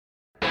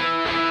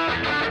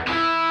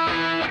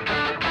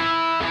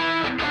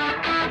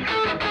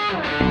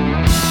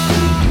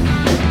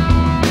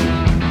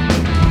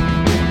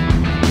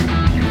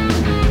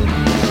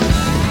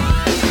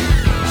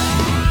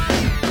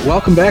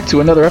Welcome back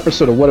to another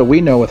episode of What Do We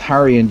Know with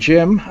Hari and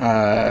Jim.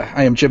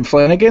 I am Jim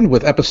Flanagan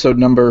with episode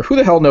number, who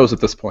the hell knows at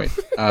this point?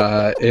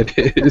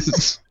 It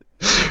is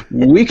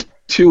week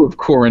 2 of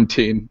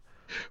quarantine.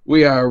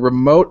 We are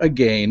remote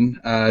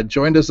again,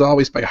 joined as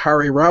always by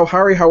Hari Rao.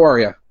 Hari, how are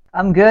you?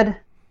 I'm good.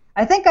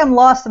 I think I'm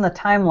lost in the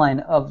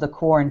timeline of the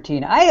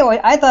quarantine.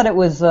 I thought it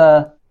was,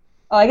 I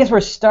guess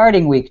we're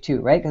starting week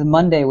 2, right? Because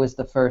Monday was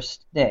the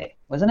first day,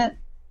 wasn't it?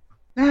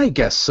 I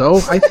guess so.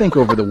 I think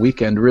over the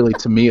weekend, really,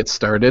 to me, it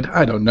started.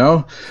 I don't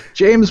know.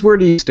 James, where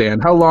do you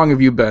stand? How long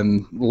have you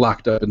been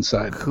locked up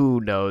inside?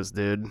 Who knows,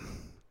 dude?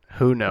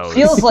 Who knows?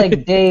 Feels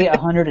like day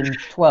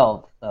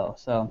 112, though.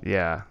 So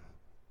Yeah.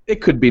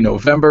 It could be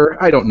November.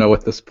 I don't know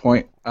at this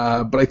point.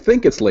 But I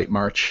think it's late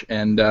March.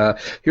 And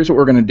here's what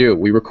we're going to do.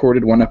 We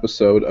recorded one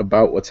episode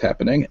about what's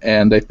happening.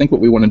 And I think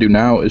what we want to do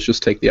now is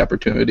just take the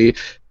opportunity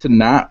to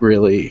not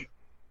really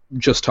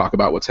just talk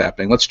about what's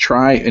happening. Let's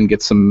try and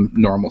get some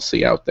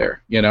normalcy out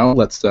there. You know,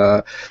 let's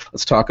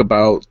talk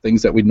about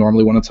things that we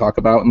normally want to talk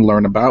about and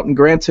learn about. And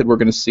granted, we're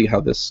going to see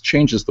how this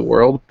changes the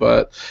world,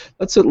 but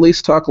let's at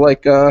least talk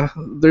like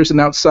there's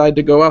an outside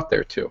to go out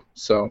there too.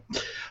 So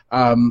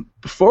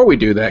before we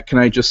do that, can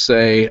I just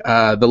say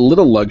the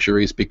little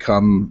luxuries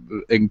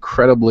become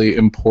incredibly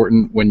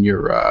important when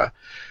you're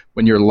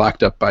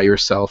locked up by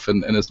yourself.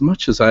 And as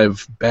much as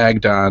I've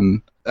bagged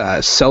on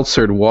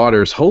seltzered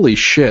waters, holy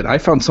shit, I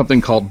found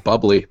something called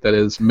bubbly that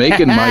is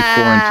making my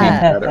quarantine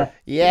better.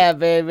 Yeah,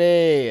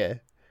 baby.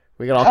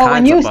 We got all when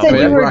kinds you of said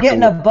bubbly. you were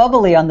getting a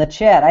bubbly on the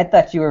chat, I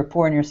thought you were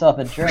pouring yourself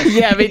a drink.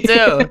 Yeah, me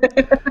too.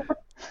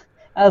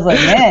 I was like,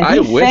 man, I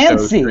he's wish I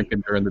was fancy.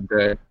 drinking during the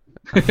day.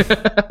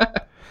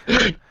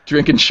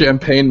 Drinking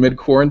champagne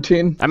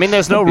mid-quarantine. I mean,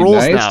 there's no That'd be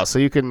rules nice. now, so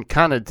you can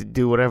kind of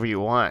do whatever you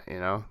want, you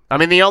know? I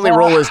mean, the only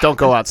rule is don't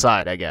go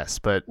outside, I guess,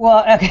 but...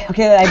 Well,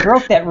 okay, I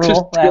broke that rule.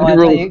 Just I give want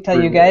me to tell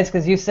you guys,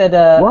 because you said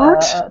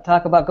What?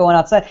 talk about going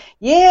outside.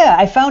 Yeah,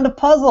 I found a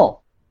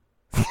puzzle.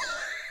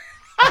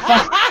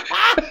 I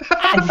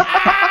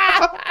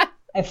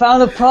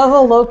found a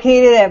puzzle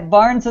located at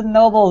Barnes &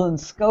 Noble in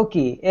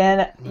Skokie.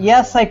 And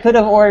yes, I could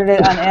have ordered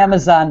it on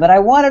Amazon, but I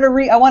wanted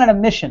a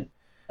mission.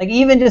 Like,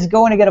 even just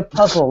going to get a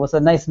puzzle was a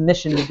nice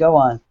mission to go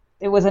on.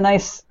 It was a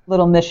nice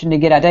little mission to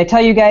get out. Did I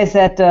tell you guys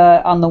that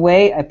on the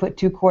way I put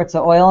 2 quarts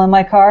of oil in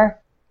my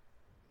car?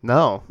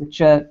 No. Which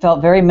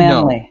felt very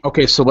manly. No.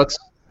 Okay, so let's...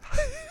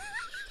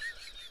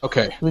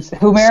 Okay.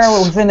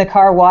 Humera was in the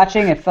car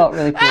watching. It felt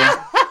really cool.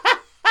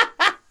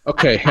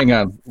 Okay, hang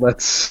on.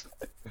 Let's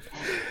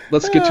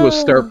get to a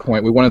start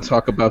point. We want to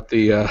talk about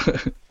the...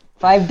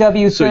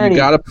 5W30. So you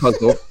got a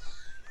puzzle.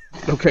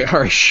 Okay, all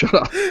right, shut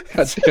up.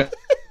 God damn.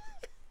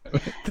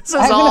 This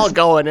is all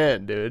going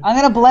in, dude. I'm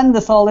going to blend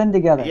this all in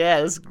together.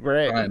 Yeah, this is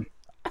great.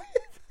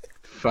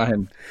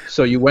 Fine.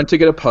 So you went to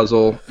get a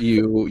puzzle.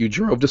 You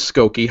drove to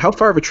Skokie. How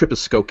far of a trip is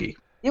Skokie?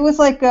 It was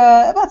like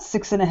about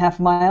 6.5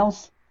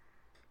 miles.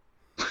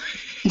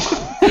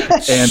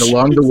 And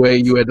along the way,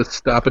 you had to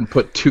stop and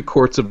put 2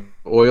 quarts of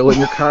oil in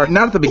your car.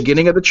 Not at the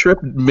beginning of the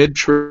trip,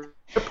 mid-trip.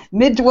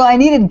 Well, I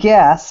needed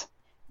gas,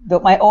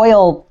 but my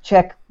oil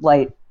check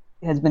light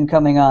has been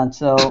coming on,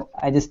 so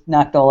I just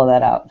knocked all of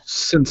that out.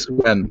 Since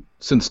when?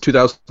 Since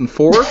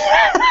 2004?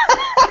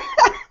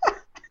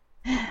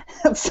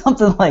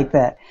 Something like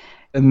that.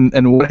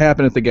 And what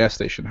happened at the gas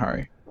station,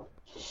 Hari?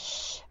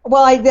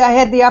 Well, I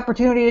had the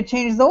opportunity to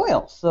change the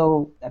oil,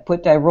 so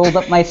I rolled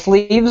up my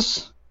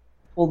sleeves,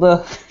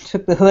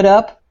 took the hood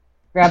up,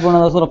 grabbed one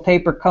of those little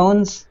paper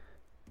cones,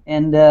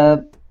 and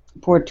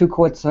poured 2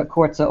 quarts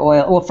of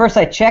oil. Well, first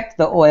I checked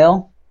the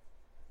oil,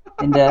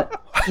 and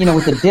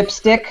with the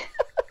dipstick.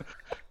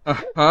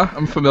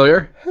 I'm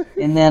familiar.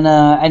 And then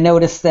I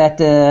noticed that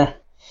the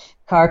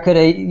car could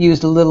have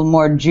used a little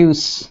more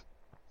juice,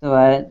 so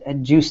I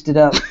juiced it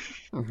up.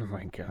 Oh,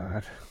 my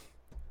God.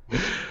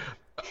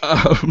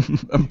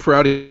 I'm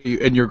proud of you.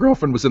 And your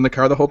girlfriend was in the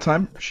car the whole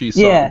time? She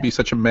saw you be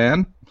such a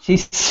man? She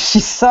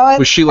saw it.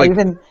 Was she like... I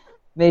even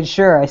made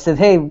sure. I said,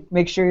 hey,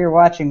 make sure you're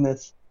watching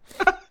this.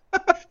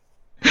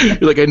 You're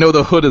like, I know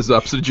the hood is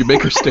up, so did you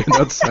make her stand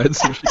outside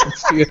so she can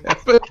see it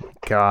happen?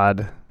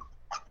 God.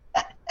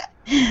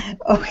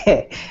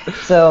 Okay,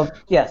 so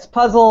yes,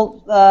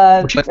 puzzle.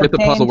 Let's get the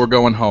puzzle. We're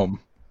going home.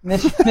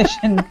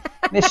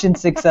 Mission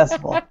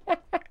successful.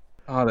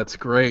 Oh, that's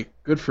great.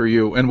 Good for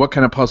you. And what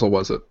kind of puzzle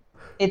was it?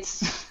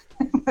 It's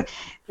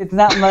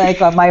not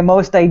like my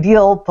most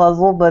ideal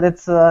puzzle, but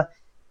it's a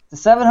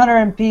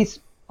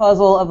 700-piece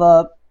puzzle of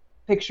a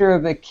picture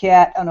of a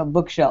cat on a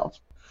bookshelf.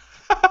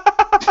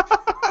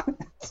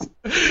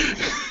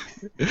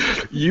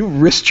 You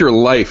risked your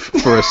life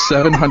for a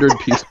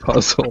 700-piece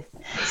puzzle.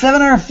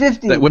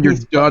 750. That when you're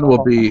done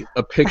will be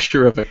a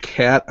picture of a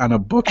cat on a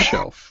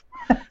bookshelf.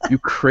 You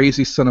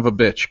crazy son of a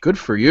bitch. Good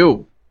for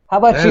you. How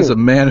about you? That is a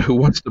man who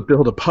wants to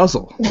build a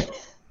puzzle.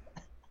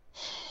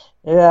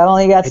 Yeah, I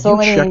only got Did so you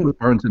many. check with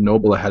Barnes &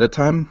 Noble ahead of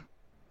time?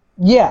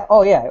 Yeah.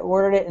 Oh, yeah. I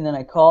ordered it, and then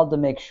I called to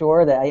make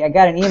sure that I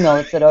got an email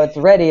that said, "Oh, it's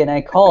ready," and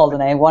I called,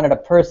 and I wanted a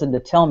person to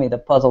tell me the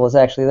puzzle was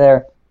actually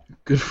there.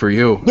 Good for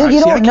you.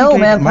 You don't know,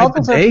 man. My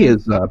Puzzles bidet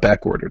is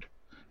back ordered.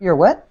 Your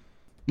what?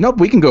 Nope,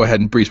 we can go ahead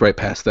and breeze right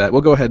past that.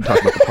 We'll go ahead and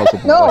talk about the puzzle.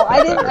 No, like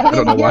I didn't. I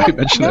don't know why I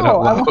mentioned it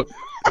out loud.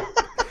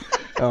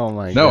 Oh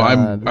my No,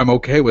 god. I'm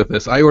okay with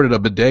this. I ordered a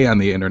bidet on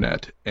the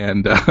internet,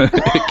 and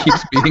it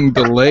keeps being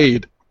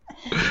delayed.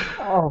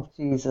 Oh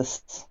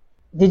Jesus!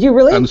 Did you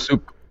really?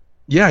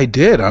 Yeah, I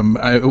did.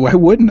 Why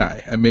wouldn't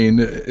I? I mean,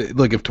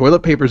 look, if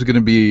toilet paper is going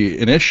to be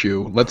an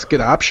issue, let's get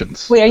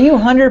options. Wait, are you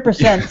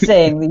 100%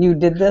 saying that you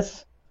did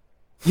this?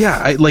 Yeah,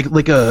 I like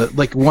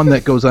one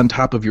that goes on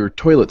top of your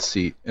toilet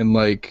seat, and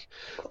like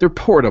they're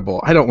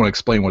portable. I don't want to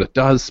explain what it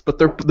does, but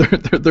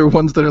they're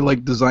ones that are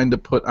like designed to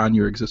put on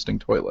your existing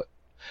toilet.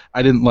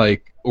 I didn't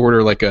like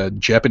order like a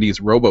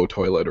Japanese robo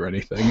toilet or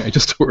anything. I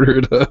just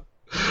ordered a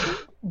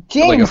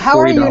James, like a how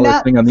are you $40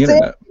 not thing on the saying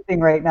internet. anything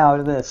right now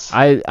to this?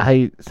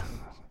 I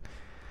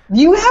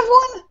You have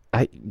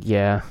one?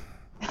 yeah.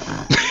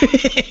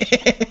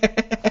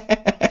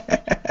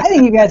 I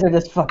think you guys are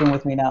just fucking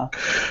with me now.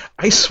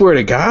 I swear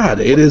to God,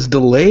 it is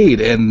delayed,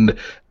 and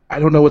I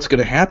don't know what's going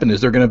to happen. Is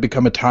there going to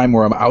become a time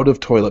where I'm out of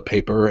toilet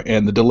paper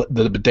and the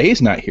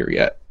bidet's not here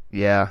yet?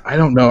 Yeah. I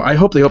don't know. I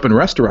hope they open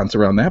restaurants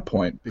around that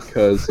point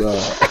because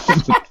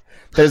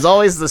There's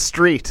always the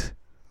street.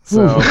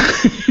 So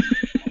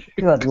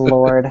Good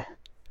Lord.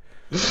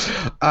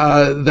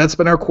 That's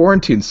been our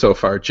quarantine so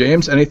far.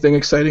 James, anything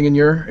exciting in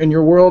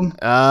your world?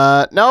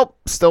 nope.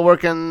 Still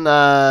working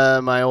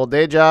my old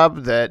day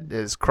job that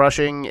is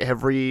crushing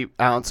every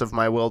ounce of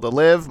my will to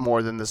live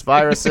more than this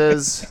virus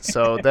is.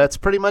 So that's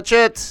pretty much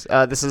it.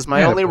 This is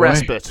my only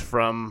respite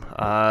from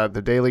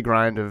the daily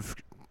grind of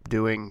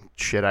doing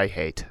shit I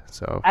hate.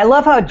 So I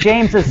love how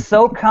James is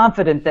so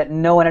confident that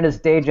no one at his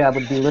day job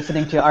would be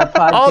listening to our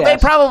podcast. Oh, they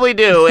probably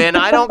do, and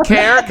I don't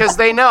care because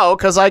they know,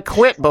 because I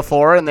quit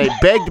before and they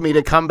begged me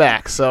to come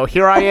back. So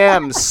here I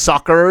am,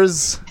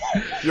 suckers.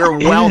 You're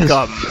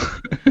welcome.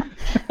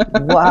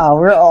 Wow,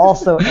 we're all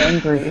so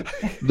angry.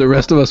 The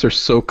rest of us are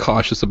so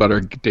cautious about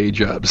our day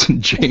jobs,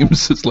 and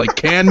James is like,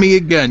 "Can me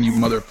again, you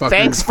motherfucker."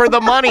 Thanks for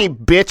the money,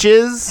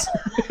 bitches.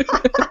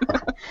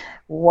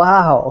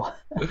 Wow.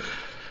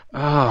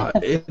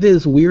 It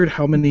is weird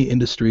how many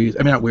industries,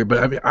 I mean, not weird, but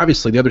I mean,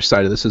 obviously the other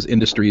side of this is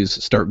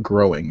industries start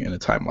growing in a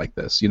time like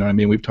this. You know what I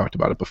mean? We've talked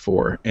about it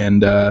before.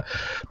 And, but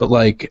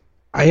like,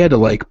 I had to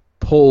like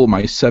pull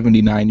my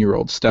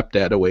 79-year-old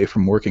stepdad away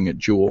from working at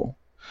Jewel.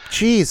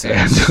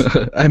 Jesus.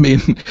 And, I mean,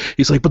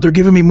 he's like, but they're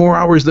giving me more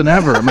hours than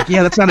ever. I'm like,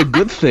 yeah, that's not a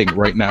good thing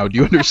right now. Do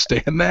you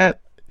understand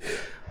that?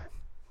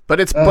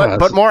 But it's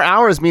but more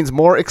hours means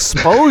more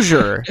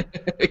exposure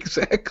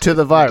exactly to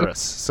the virus.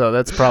 So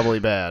that's probably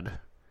bad.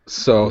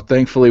 So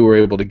thankfully we're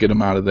able to get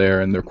them out of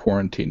there, and they're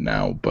quarantined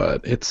now.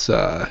 But it's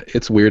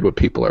weird what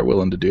people are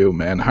willing to do,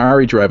 man.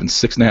 Hari driving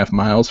 6.5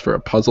 miles for a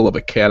puzzle of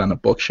a cat on a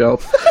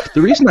bookshelf.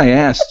 The reason I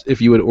asked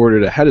if you had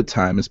ordered ahead of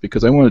time is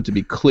because I wanted to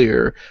be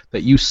clear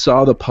that you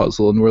saw the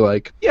puzzle and were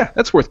like, yeah,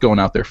 that's worth going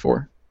out there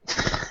for.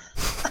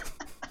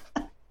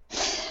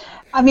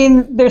 I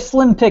mean, there's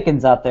slim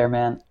pickings out there,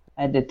 man.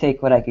 I had to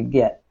take what I could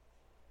get.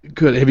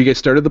 Good. Have you guys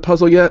started the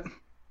puzzle yet?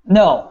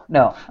 No.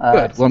 Good.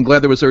 Well, I'm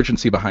glad there was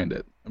urgency behind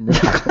it. I'm really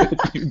glad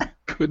you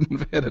couldn't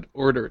have had it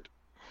ordered.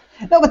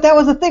 No, but that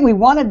was the thing. We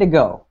wanted to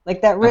go.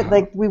 Like that.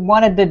 Like we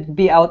wanted to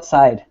be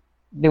outside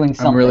doing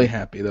something. I'm really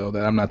happy though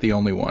that I'm not the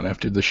only one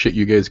after the shit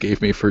you guys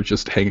gave me for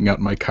just hanging out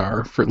in my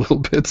car for little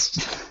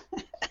bits.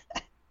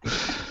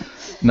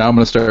 Now I'm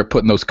gonna start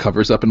putting those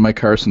covers up in my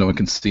car so no one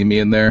can see me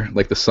in there,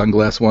 like the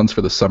sunglass ones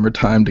for the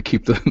summertime to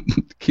keep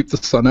the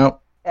sun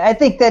out. I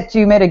think that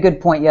you made a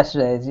good point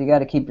yesterday. Is you got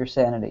to keep your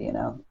sanity, you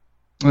know.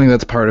 I think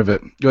that's part of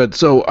it. Good.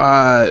 So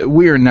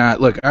we are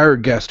not. Look, our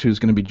guest who's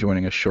going to be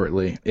joining us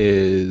shortly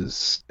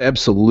is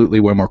absolutely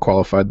way more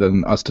qualified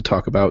than us to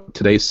talk about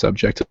today's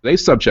subject.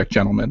 Today's subject,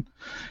 gentlemen,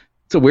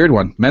 it's a weird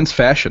one. Men's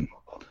fashion.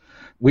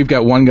 We've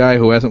got one guy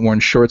who hasn't worn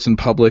shorts in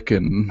public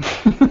in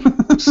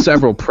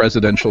several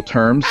presidential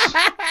terms.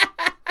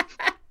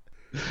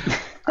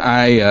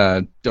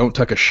 I don't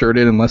tuck a shirt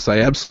in unless I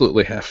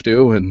absolutely have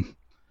to, and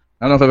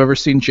I don't know if I've ever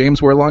seen James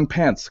wear long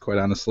pants, quite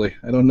honestly.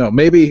 I don't know.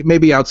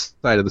 Maybe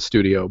outside of the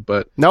studio,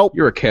 but Nope.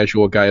 You're a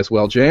casual guy as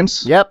well,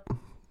 James. Yep.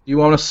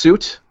 You own a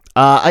suit?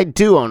 I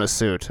do own a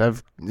suit.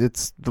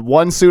 It's the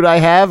one suit I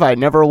have. I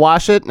never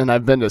wash it, and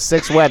I've been to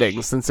 6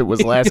 weddings since it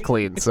was last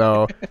cleaned.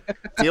 So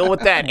deal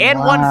with that. And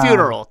Wow. 1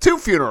 funeral, 2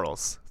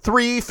 funerals,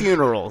 3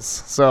 funerals.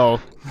 So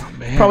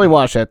Man. probably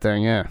wash that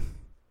thing. Yeah.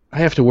 I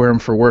have to wear them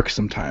for work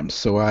sometimes,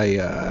 so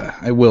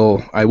I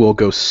will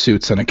go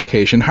suits on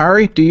occasion.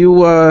 Hari, do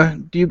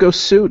you go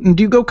suit, and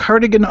do you go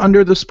cardigan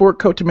under the sport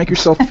coat to make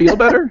yourself feel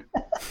better?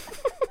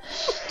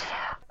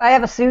 I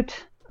have a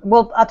suit.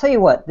 Well, I'll tell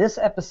you what. This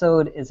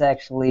episode is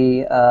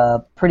actually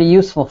pretty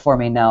useful for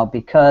me now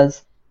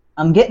because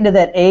I'm getting to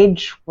that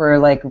age where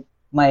like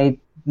my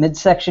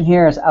midsection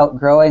here is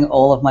outgrowing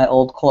all of my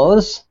old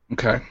clothes.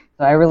 Okay.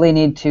 So I really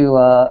need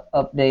to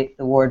update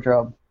the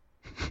wardrobe.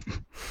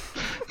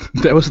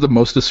 That was the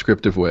most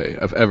descriptive way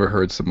I've ever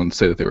heard someone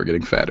say that they were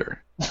getting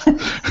fatter.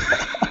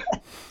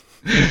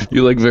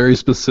 You like very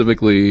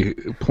specifically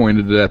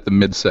pointed it at the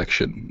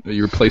midsection.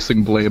 You're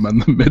placing blame on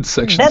the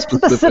midsection. That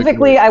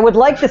specifically, I would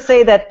like to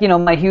say that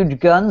my huge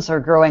guns are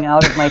growing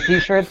out of my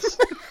t-shirts.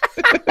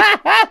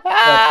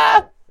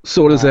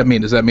 So what does that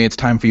mean? Does that mean it's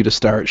time for you to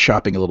start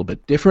shopping a little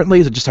bit differently?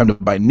 Is it just time to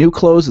buy new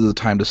clothes? Is it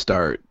time to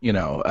start,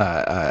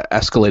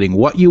 escalating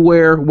what you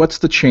wear? What's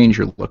the change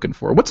you're looking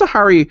for? What's a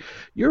Hari?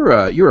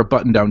 You're a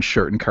button-down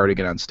shirt and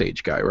cardigan on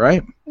stage guy,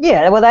 right?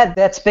 Yeah, well,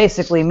 that's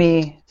basically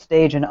me,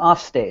 stage and off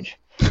stage.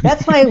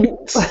 That's my.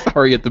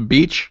 Hari at the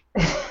beach.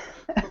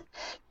 I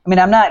mean,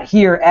 I'm not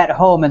here at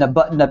home in a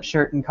buttoned-up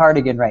shirt and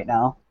cardigan right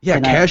now. Yeah,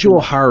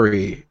 casual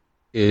Hari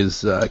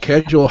is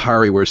casual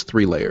Hari wears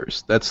 3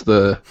 layers. That's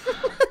the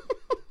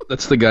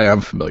guy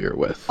I'm familiar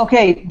with.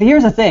 Okay,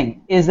 here's the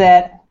thing: is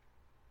that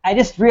I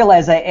just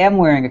realized I am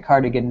wearing a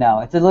cardigan now.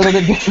 It's a little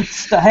bit different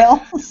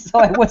style, so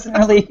I wasn't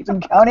really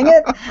even counting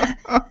it.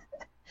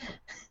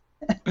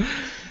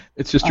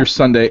 It's just your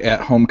Sunday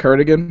at-home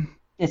cardigan.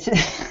 It's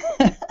just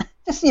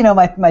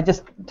my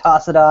just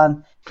toss it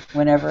on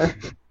whenever,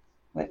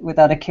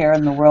 without a care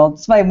in the world.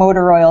 It's my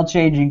motor oil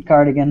changing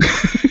cardigan.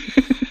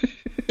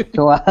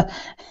 So, I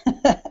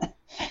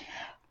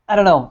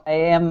don't know. I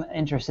am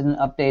interested in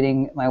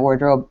updating my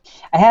wardrobe.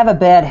 I have a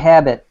bad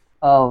habit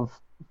of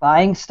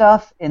buying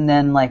stuff and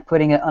then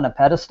putting it on a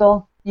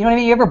pedestal. You know what I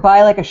mean? You ever buy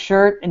a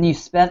shirt and you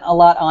spent a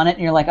lot on it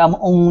and you're like, I'm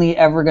only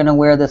ever going to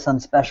wear this on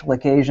special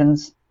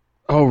occasions?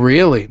 Oh,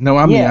 really? No,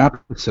 I'm the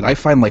opposite. I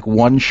find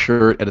one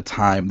shirt at a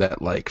time that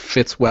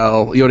fits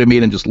well, you know what I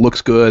mean, and just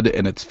looks good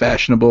and it's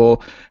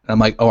fashionable. And I'm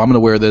like, oh, I'm going to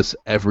wear this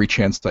every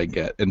chance I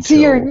get. So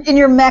you're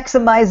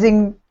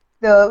maximizing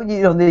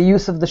the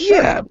use of the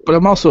shirt. Yeah, but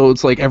I'm also,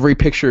 it's every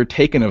picture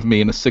taken of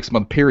me in a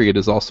 6-month period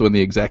is also in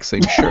the exact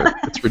same shirt.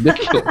 It's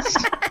ridiculous.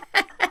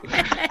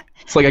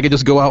 It's I could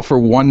just go out for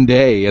one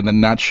day and then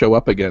not show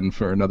up again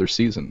for another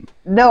season.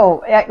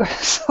 No,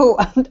 so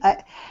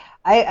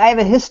I have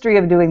a history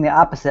of doing the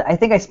opposite. I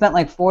think I spent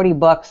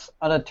 $40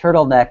 on a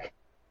turtleneck,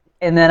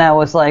 and then I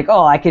was like,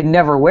 oh, I could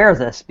never wear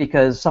this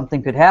because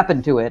something could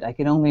happen to it. I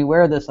can only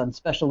wear this on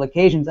special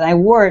occasions. And I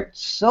wore it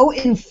so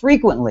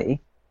infrequently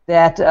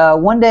that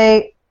one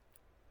day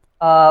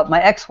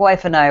my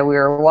ex-wife and we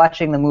were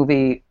watching the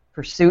movie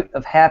Pursuit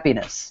of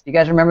Happiness. You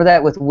guys remember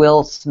that with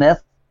Will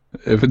Smith?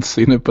 I haven't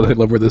seen it, but I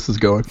love where this is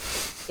going.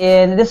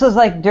 And this was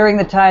during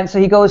the time, so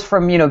he goes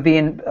from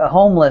being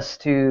homeless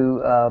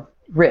to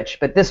rich,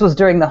 but this was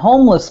during the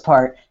homeless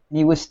part, and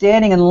he was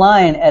standing in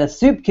line at a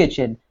soup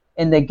kitchen,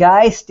 and the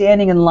guy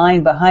standing in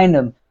line behind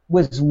him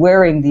was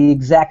wearing the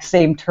exact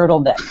same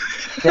turtleneck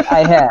that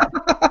I had.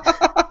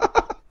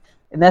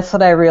 And that's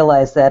when I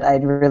realized that I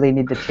really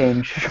need to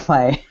change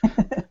my...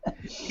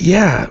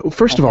 Yeah,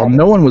 first of all,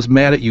 no one was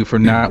mad at you for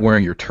not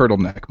wearing your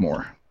turtleneck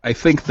more. I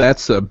think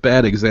that's a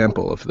bad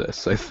example of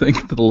this. I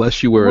think the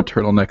less you wear a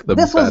turtleneck, the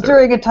better. This was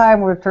during a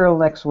time where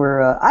turtlenecks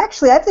were... I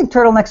think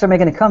turtlenecks are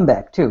making a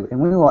comeback, too,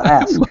 and we will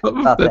ask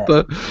about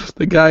that.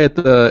 The guy at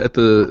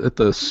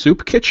the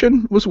soup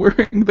kitchen was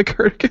wearing the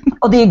cardigan?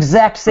 Oh, the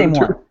exact same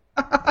one.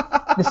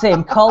 The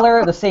same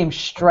color, the same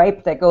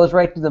stripe that goes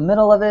right through the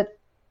middle of it.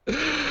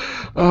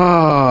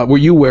 Were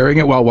you wearing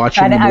it while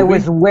watching the movie? I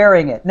was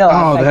wearing it. No,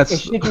 I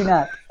shit you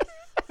not.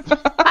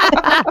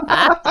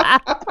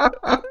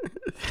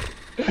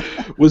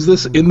 Was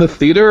this in the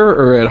theater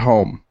or at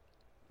home?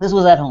 This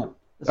was at home.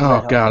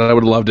 God, I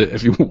would have loved it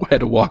if you had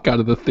to walk out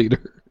of the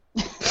theater.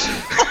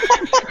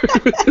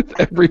 With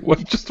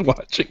everyone just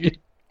watching you.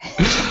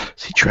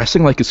 Is he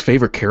dressing like his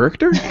favorite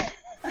character?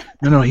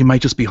 No, he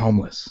might just be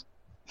homeless.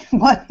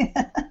 What?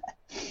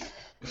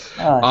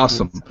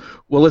 Awesome. Geez.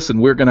 Well, listen,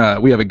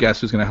 we have a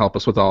guest who's gonna help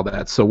us with all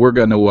that. So we're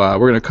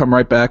gonna come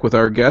right back with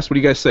our guest. What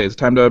do you guys say? Is it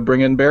time to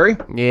bring in Barrie?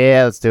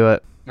 Yeah, let's do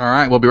it. All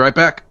right, we'll be right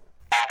back.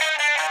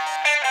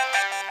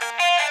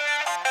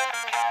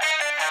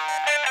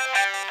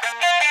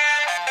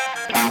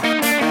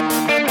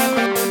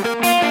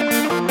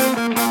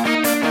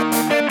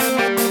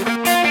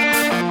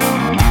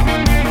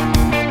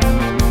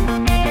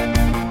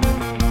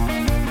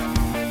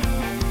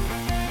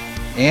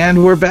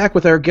 And we're back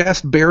with our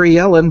guest, Barrie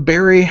Yellen.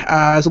 Barrie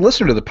is a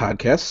listener to the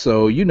podcast,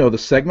 so you know the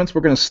segments.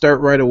 We're going to start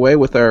right away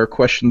with our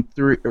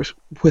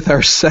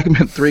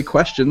segment 3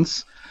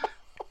 questions.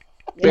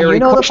 Barrie, you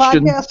know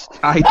question. The podcast?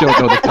 I don't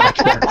know the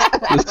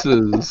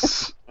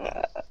podcast.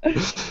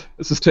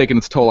 This is taking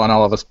its toll on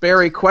all of us.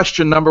 Barrie,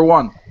 question number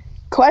 1.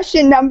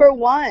 Question number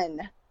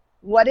 1.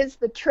 What is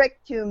the trick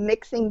to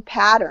mixing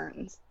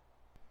patterns?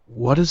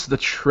 What is the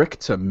trick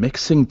to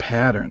mixing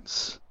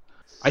patterns?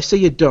 I say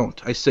you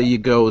don't. I say you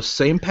go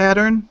same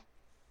pattern,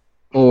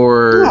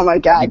 or... Oh my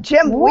God,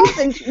 Jim, we've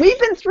been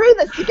through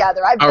this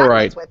together. I've done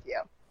this with you.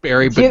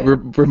 Barrie,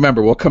 but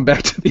remember, we'll come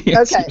back to the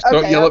answers.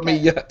 Don't yell at me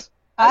yet.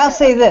 I'll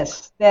say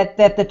this, that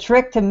the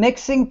trick to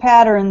mixing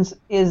patterns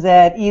is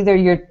that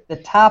either the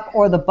top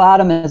or the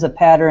bottom is a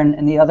pattern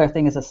and the other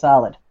thing is a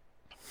solid.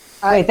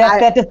 Wait,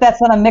 that's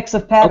not a mix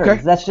of patterns.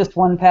 Okay. That's just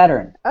one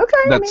pattern.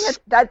 Okay,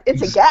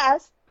 it's a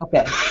guess.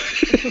 Okay.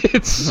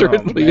 It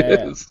certainly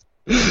is.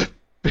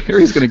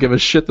 Barrie's going to give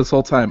us shit this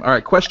whole time. All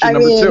right, question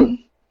number 2.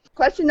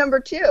 Question number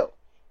 2.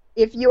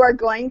 If you are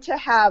going to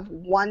have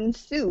one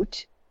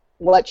suit,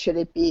 what should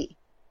it be?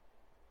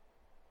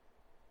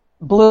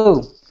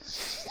 Blue.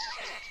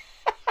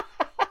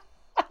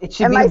 It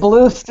should be a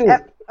blue suit.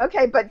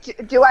 Okay, but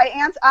do I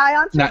answer? I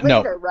answer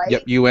later, right?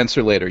 Yep, you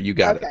answer later. You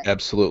got it. Okay.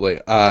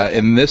 Absolutely.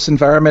 In this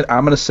environment,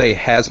 I'm going to say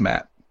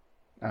hazmat.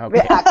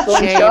 Okay.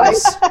 Excellent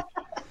choice.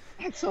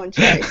 Excellent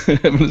choice. I'm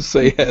going to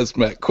say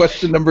hazmat.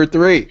 Question number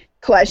 3.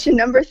 Question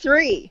number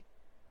 3.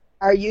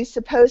 Are you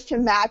supposed to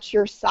match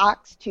your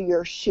socks to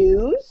your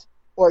shoes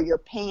or your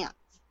pants?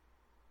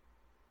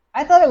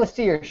 I thought it was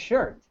to your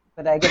shirt,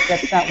 but I guess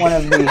that's not one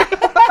of the.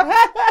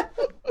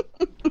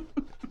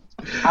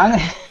 I'm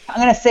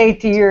gonna say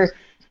to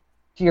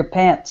your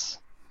pants.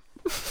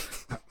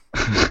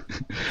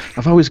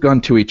 I've always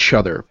gone to each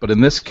other, but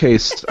in this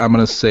case, I'm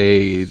going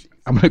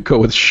to go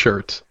with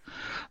shirt.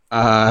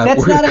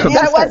 That's not an answer.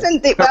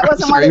 That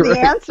wasn't one of the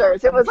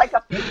answers. It was like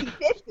a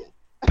 50-50.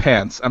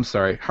 Pants. I'm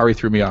sorry. Harry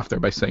threw me off there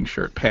by saying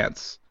shirt.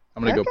 Pants.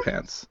 I'm going to go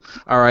pants.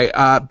 All right.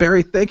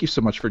 Barrie, thank you so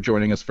much for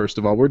joining us, first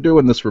of all. We're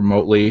doing this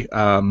remotely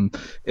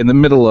in the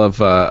middle of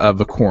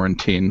a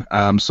quarantine,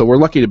 so we're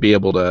lucky to be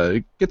able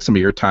to get some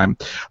of your time.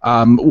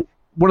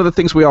 One of the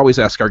things we always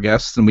ask our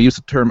guests, and we use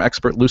the term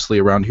expert loosely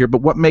around here,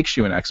 but what makes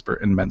you an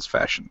expert in men's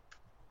fashion?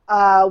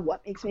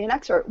 What makes me an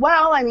expert?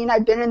 Well, I mean,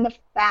 I've been in the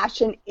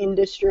fashion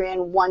industry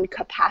in one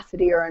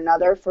capacity or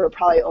another for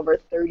probably over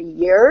 30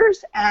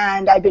 years,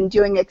 and I've been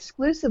doing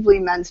exclusively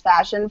men's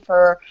fashion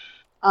for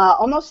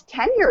almost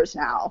 10 years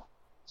now.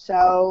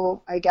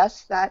 So I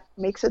guess that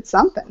makes it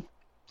something.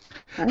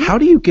 Right? How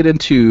do you get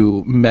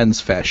into men's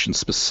fashion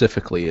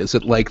specifically? Is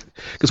it like,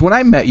 because when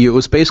I met you, it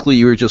was basically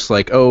you were just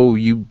like, oh,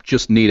 you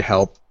just need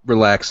help,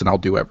 relax, and I'll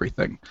do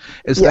everything.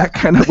 Is that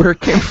kind of where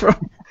it came from?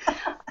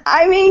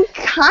 I mean,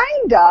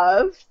 kind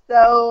of.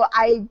 So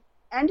I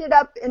ended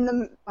up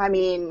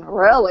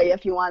really,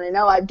 if you want to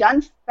know, I've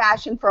done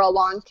fashion for a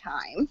long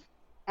time.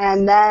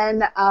 And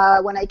then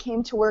when I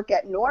came to work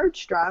at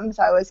Nordstrom's,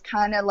 I was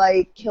kind of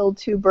like killed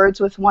 2 birds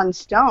with one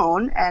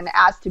stone and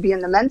asked to be in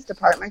the men's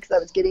department because I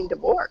was getting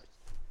divorced.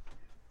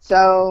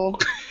 So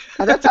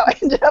that's how I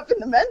ended up in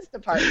the men's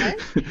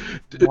department.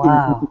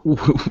 Wow.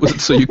 Was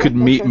it so you could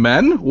meet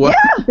men? What?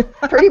 Yeah,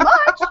 pretty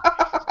much.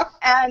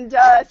 And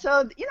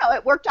so,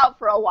 it worked out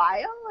for a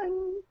while,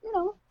 and,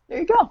 there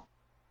you go.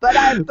 But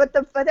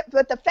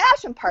the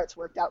fashion parts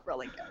worked out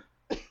really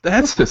good.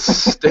 That's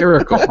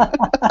hysterical.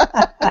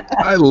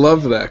 I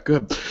love that.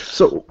 Good.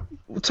 So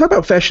let's talk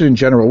about fashion in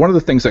general. One of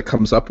the things that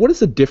comes up, what is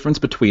the difference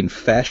between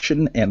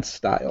fashion and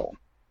style?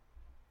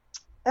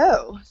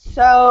 Oh,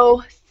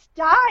 so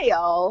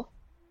style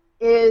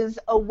is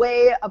a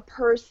way a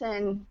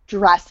person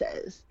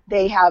dresses.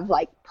 They have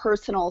like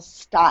personal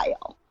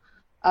style.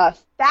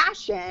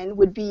 Fashion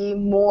would be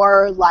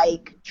more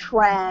like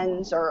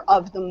trends or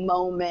of the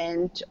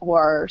moment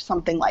or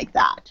something like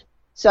that.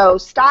 So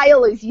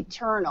style is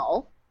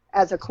eternal,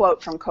 as a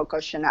quote from Coco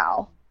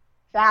Chanel.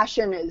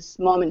 Fashion is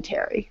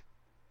momentary.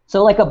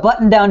 So like a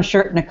button-down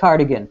shirt and a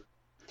cardigan.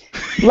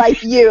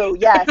 Like you,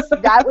 yes.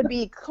 That would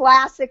be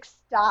classic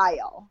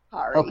style,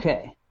 Hari.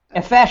 Okay.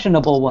 A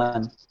fashionable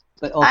one.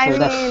 But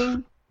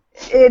also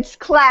it's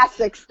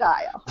classic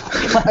style.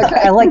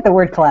 Okay. I like the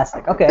word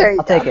classic. Okay,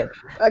 I'll take it.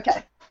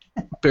 Okay.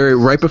 Barrie,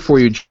 right before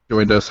you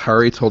joined us,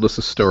 Hari told us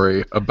a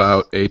story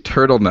about a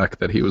turtleneck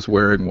that he was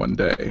wearing one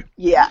day.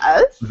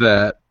 Yes.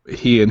 That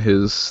he and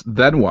his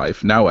then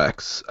wife, now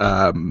ex,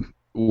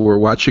 were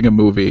watching a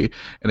movie,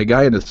 and a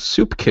guy in a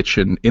soup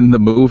kitchen in the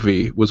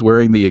movie was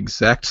wearing the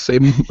exact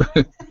same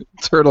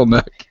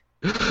turtleneck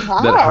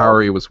that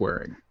Hari was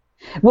wearing.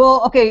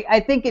 Well, okay,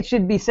 I think it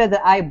should be said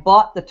that I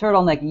bought the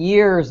turtleneck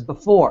years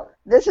before.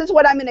 This is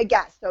what I'm going to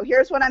guess. So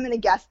here's what I'm going to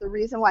guess the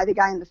reason why the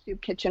guy in the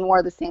soup kitchen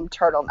wore the same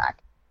turtleneck.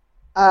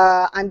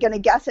 I'm going to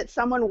guess that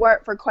someone wore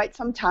it for quite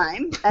some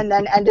time and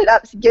then ended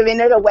up giving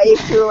it away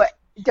to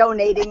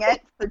donating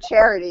it for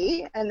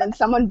charity, and then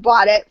someone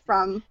bought it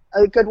from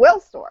a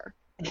Goodwill store.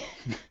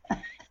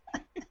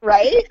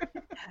 Right?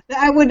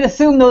 I would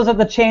assume those are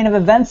the chain of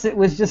events. It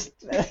was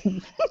just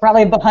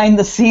probably behind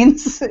the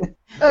scenes.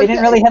 They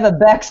didn't really have a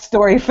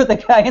backstory for the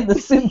guy in the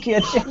soup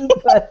kitchen.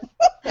 But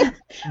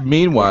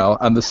meanwhile,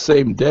 on the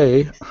same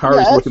day,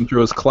 Hari's looking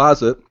through his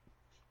closet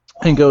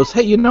and goes,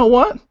 hey, you know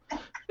what?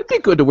 It'd be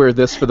good to wear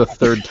this for the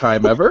 3rd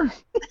time ever.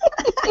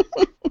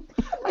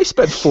 I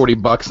spent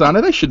 $40 on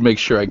it. I should make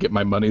sure I get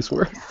my money's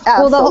worth.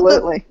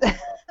 Absolutely.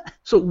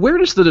 So where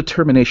does the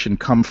determination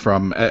come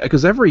from?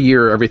 Because every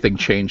year everything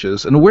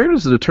changes. And where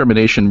does the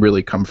determination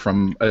really come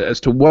from as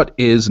to what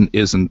is and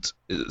isn't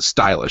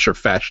stylish or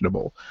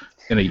fashionable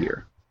in a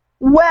year?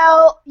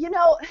 Well,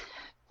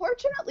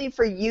 fortunately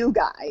for you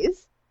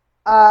guys,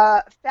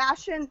 the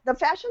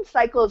fashion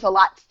cycle is a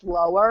lot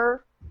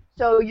slower.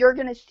 So you're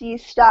going to see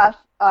stuff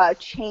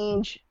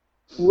change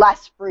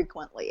less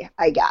frequently,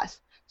 I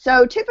guess.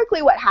 So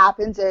typically what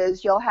happens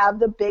is you'll have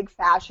the big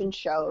fashion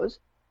shows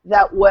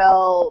that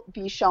will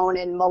be shown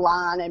in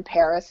Milan and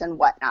Paris and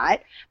whatnot.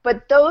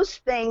 But those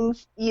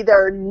things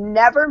either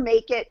never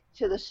make it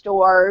to the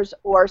stores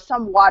or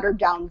some watered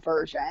down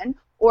version,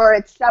 or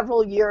it's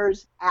several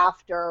years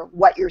after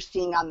what you're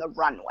seeing on the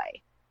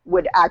runway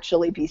would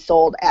actually be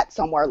sold at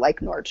somewhere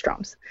like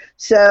Nordstrom's.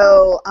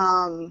 So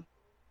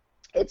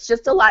it's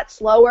just a lot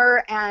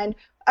slower, and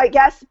I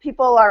guess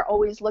people are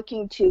always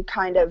looking to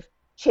kind of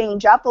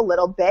change up a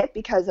little bit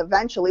because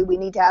eventually we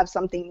need to have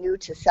something new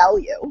to sell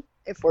you,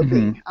 if we're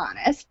being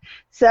honest.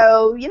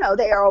 So,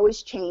 they are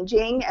always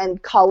changing,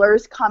 and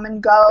colors come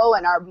and go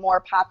and are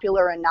more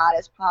popular and not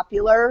as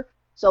popular.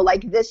 So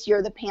like this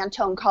year, the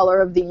Pantone color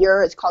of the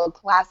year is called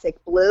Classic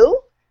Blue.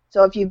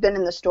 So if you've been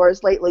in the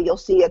stores lately, you'll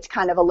see it's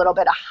kind of a little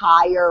bit a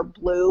higher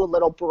blue, a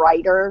little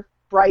brighter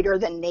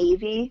than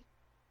navy.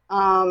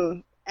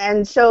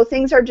 And so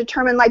things are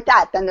determined like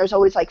that. Then there's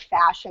always like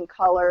fashion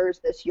colors.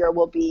 This year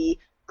will be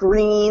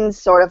greens,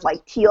 sort of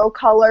like teal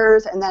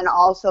colors, and then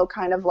also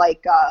kind of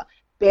like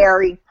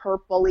berry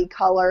purpley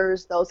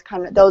colors. Those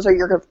are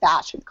your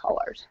fashion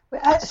colors.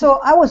 So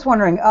I was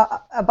wondering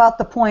about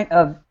the point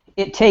of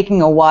it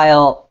taking a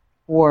while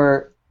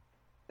for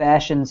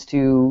fashions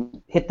to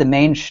hit the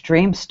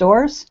mainstream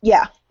stores.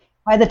 Yeah.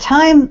 By the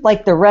time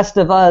like the rest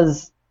of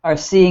us are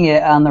seeing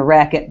it on the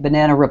rack at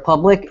Banana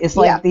Republic, it's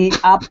like the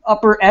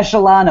upper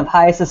echelon of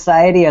high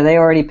society. Are they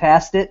already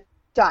past it?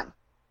 Done.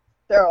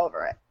 They're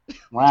over it.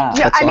 Wow.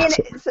 That's mean,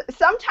 awesome.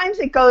 Sometimes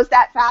it goes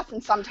that fast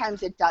and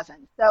sometimes it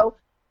doesn't. So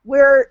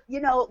we're,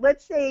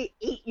 let's say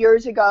 8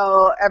 years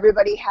ago,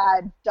 everybody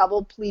had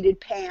double pleated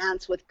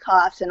pants with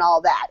cuffs and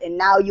all that. And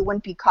now you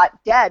wouldn't be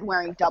caught dead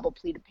wearing double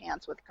pleated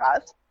pants with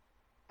cuffs.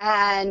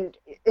 And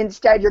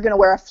instead, you're going to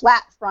wear a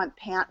flat front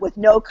pant with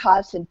no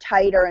cuffs and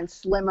tighter and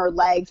slimmer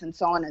legs and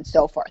so on and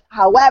so forth.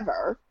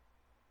 However,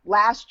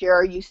 last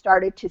year, you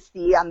started to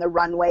see on the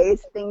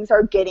runways, things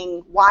are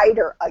getting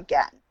wider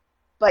again.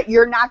 But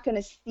you're not going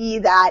to see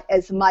that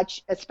as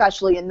much,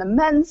 especially in the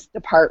men's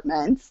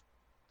departments,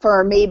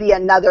 for maybe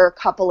another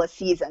couple of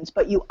seasons.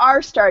 But you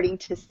are starting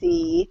to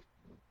see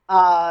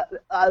a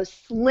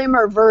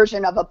slimmer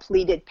version of a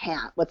pleated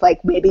pant with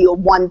like maybe a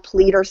one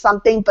pleat or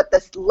something, but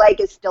the leg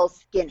is still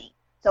skinny.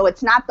 So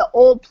it's not the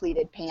old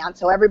pleated pant.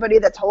 So everybody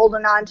that's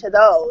holding on to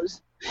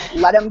those,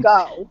 let them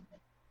go.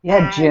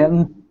 Yeah,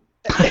 Jim.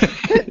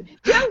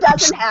 Jim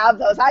doesn't have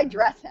those. I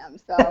dress him.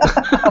 So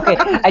okay,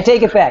 I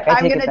take it back.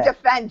 I'm going to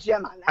defend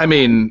Jim on that. I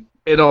mean,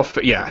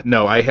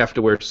 I have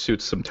to wear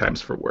suits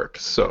sometimes for work,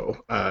 so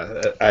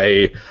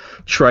I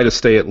try to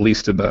stay at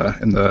least in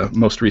the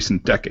most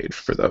recent decade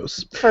for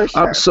those. For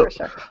sure, for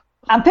sure.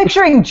 I'm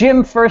picturing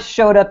Jim first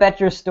showed up at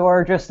your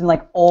store dressed in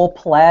like all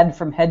plaid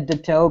from head to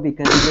toe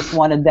because he just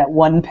wanted that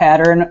one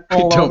pattern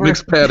all Don't over.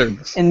 mix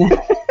patterns. And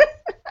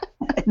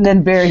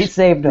then Barrie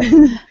saved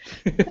him.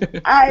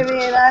 I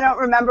mean, I don't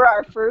remember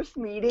our first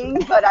meeting,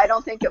 but I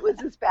don't think it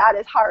was as bad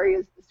as Hari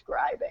is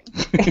describing.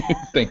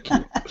 Thank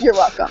you. You're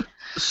welcome.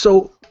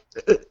 So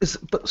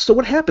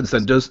what happens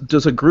then?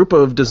 Does a group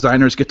of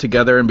designers get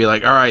together and be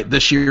like, all right,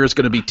 this year is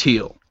going to be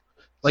teal?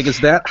 Like, is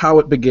that how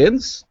it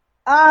begins?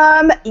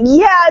 Actually,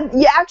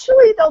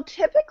 they'll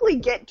typically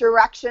get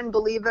direction,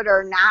 believe it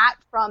or not,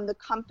 from the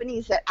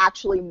companies that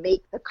actually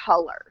make the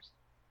colors.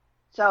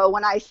 So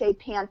when I say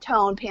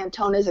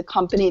Pantone is a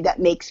company that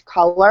makes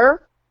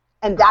color,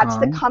 and that's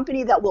the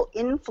company that will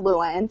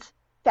influence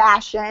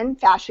fashion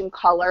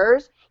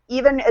colors,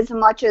 even as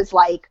much as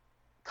like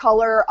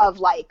color of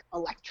like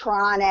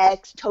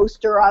electronics,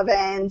 toaster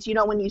ovens.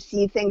 When you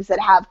see things that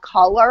have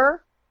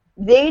color,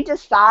 they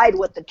decide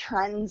what the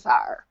trends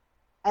are.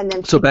 And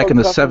then so back in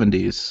the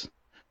 70s,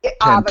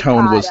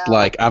 Pantone was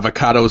like,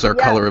 avocados are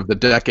color of the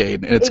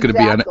decade, and it's going to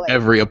be on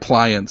every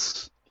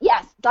appliance.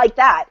 Yes, like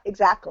that,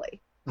 exactly.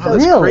 Oh,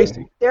 that's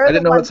crazy. I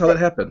didn't know that's how that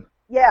happened.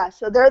 Yeah,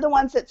 so they're the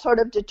ones that sort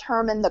of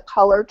determine the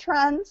color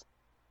trends.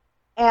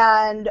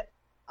 And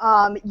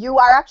you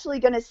are actually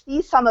going to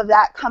see some of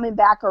that coming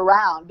back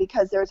around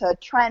because there's a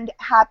trend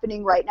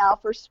happening right now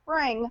for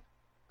spring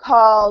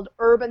called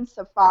urban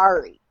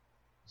safari.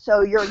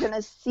 So you're going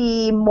to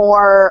see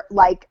more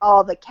like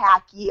all the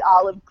khaki,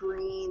 olive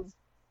greens,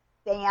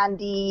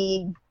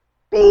 sandy,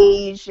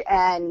 beige,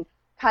 and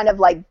kind of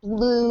like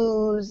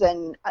blues,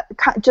 and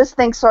just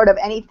think sort of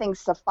anything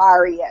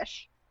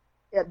safari-ish.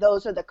 Yeah,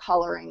 those are the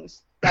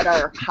colorings that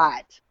are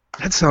hot.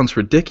 That sounds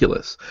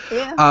ridiculous.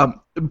 Yeah.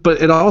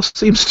 But it all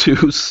seems to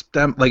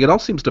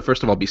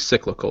first of all be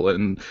cyclical,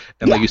 and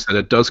like you said,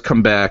 it does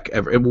come back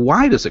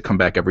why does it come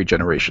back every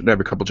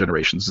couple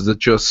generations? Is it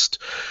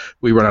just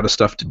we run out of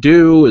stuff to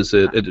do? Is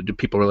it do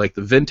people are like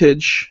the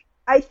vintage?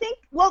 I think,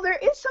 well, there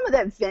is some of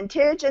that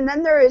vintage, and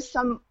then there is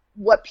some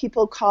what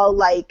people call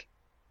like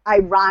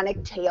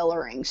ironic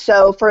tailoring.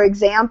 So, for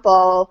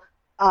example,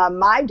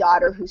 my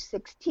daughter, who's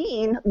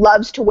 16,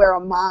 loves to wear a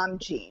mom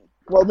jean.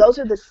 Well, those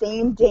are the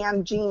same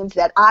damn jeans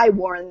that I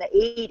wore in the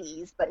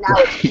 80s, but now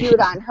it's cute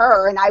on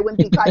her, and I wouldn't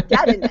be caught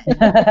dead in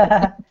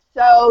it.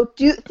 So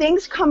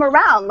things come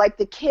around. Like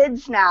the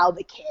kids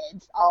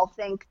all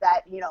think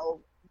that,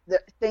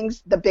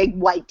 the big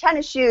white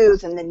tennis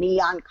shoes and the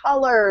neon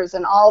colors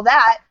and all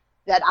that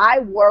I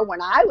wore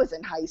when I was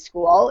in high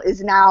school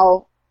is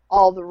now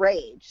all the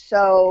rage.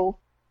 So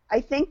I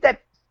think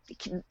that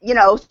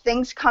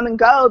things come and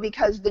go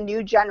because the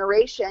new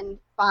generation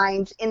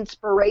finds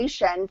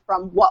inspiration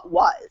from what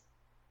was.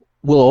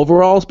 Will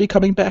overalls be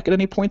coming back at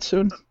any point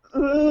soon? I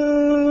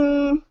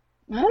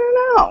don't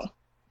know.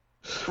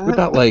 What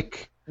about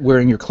like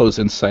wearing your clothes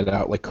inside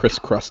out, like Chris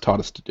Crust taught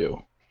us to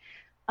do?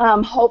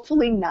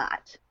 Hopefully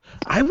not.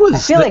 I feel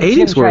The like 80s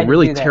Jim were tried a to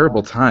really do that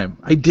terrible once. time.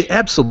 I did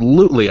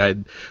absolutely.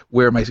 I'd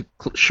wear my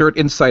shirt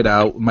inside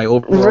out, my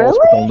overalls Really?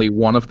 with only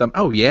one of them.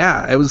 Oh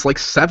yeah, I was like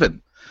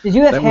 7. Did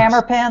you have That was-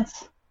 hammer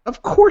pants?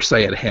 Of course,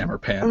 I had hammer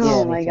pants. Oh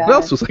Yeah, my me too. god. What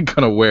else was I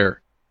gonna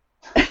wear?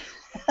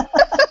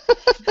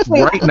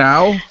 Right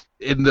now,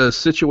 in the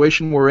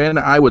situation we're in,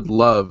 I would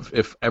love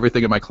if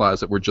everything in my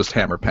closet were just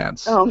hammer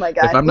pants. Oh my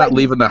god. If I'm not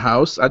leaving the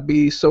house, I'd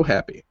be so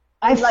happy.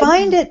 I Like-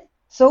 find it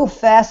so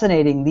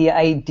fascinating, the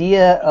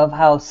idea of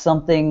how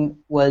something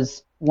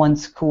was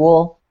once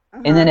cool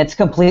and then it's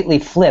completely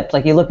flipped.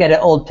 Like you look at an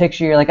old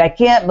picture, you're like, I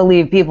can't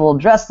believe people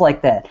dress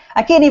like that.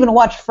 I can't even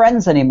watch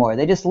Friends anymore.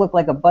 They just look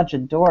like a bunch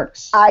of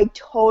dorks. I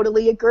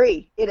totally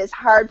agree. It is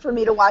hard for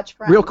me to watch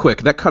Friends. Real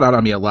quick, that cut out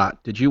on me a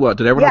lot. Did you?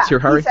 Did everyone else hear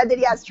Harry? He said that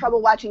he has trouble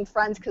watching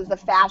Friends because the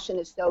fashion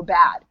is so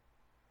bad.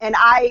 And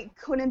I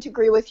couldn't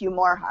agree with you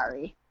more,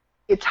 Harry.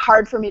 It's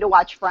hard for me to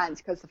watch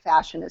Friends because the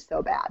fashion is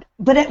so bad.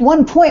 But at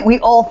one point, we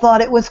all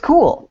thought it was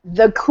cool.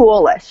 The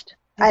coolest.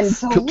 And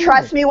so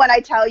trust me when I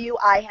tell you,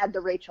 I had the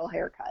Rachel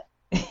haircut.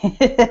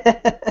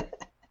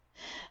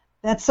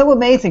 That's so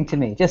amazing to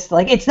me. Just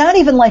like it's not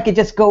even like it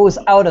just goes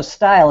out of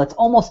style. It's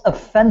almost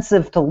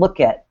offensive to look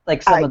at,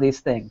 like some of these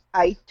things.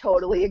 I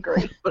totally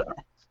agree.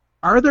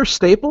 Are there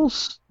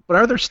staples? But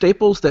are there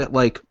staples that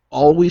like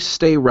always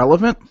stay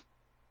relevant?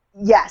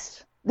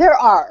 Yes, there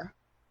are.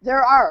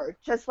 There are.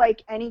 Just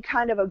like any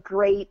kind of a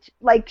great,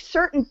 like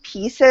certain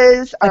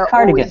pieces Like are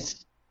cardigans.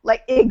 always,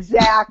 like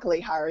exactly,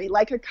 Harry,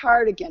 like a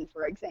cardigan,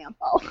 for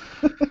example.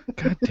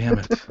 God damn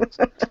it!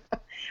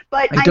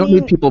 But I don't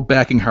mean, need people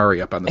backing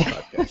Harry up on this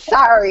podcast.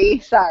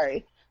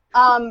 sorry.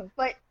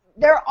 But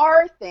there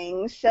are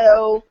things.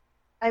 So,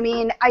 I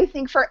mean, I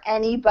think for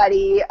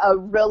anybody, a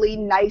really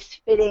nice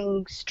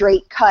fitting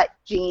straight cut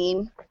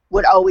jean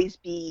would always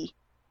be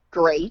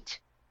great.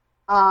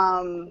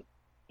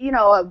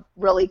 A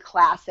really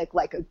classic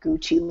like a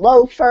Gucci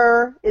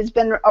loafer has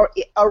been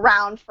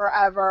around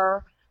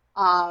forever.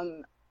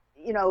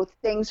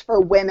 Things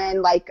for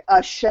women like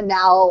a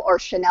Chanel or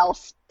Chanel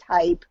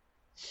type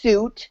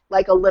suit,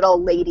 like a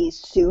little lady's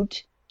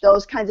suit,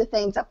 those kinds of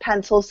things, a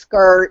pencil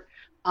skirt.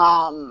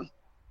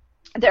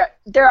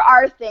 There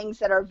are things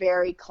that are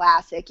very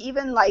classic,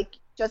 even like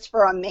just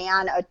for a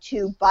man, a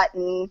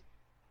 2-button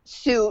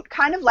suit,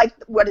 kind of like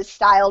what is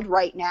styled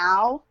right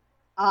now,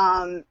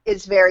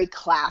 is very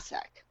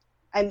classic.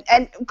 And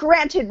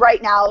granted,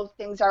 right now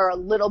things are a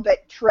little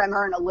bit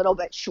trimmer and a little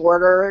bit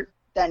shorter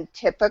than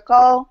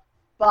typical,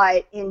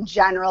 but in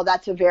general,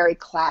 that's a very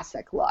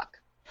classic look.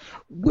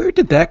 Where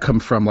did that come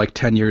from? Like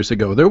 10 years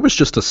ago, there was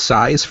just a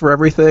size for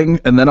everything,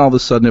 and then all of a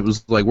sudden it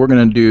was like we're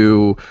gonna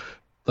do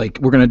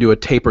a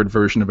tapered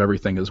version of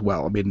everything as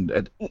well. I mean,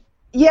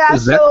 Yeah,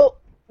 Is that- so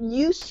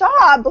you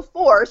saw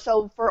before,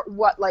 so for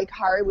what like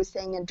Harry was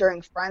saying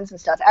during Friends and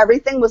stuff,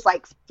 everything was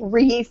like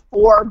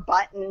 3-4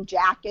 button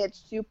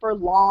jackets, super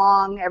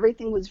long,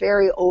 everything was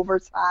very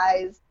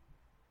oversized.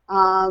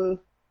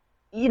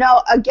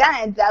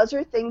 Again, those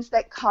are things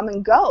that come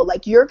and go.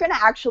 Like you're going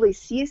to actually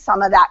see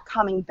some of that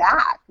coming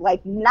back,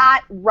 like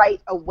not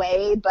right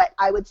away, but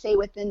I would say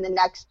within the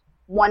next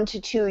 1 to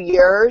 2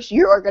 years,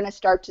 you're going to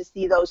start to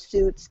see those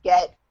suits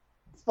get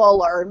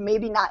fuller,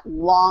 maybe not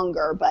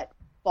longer, but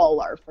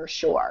fuller for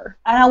sure.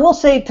 And I will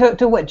say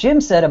to what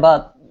Jim said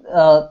about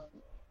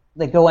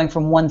like going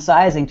from one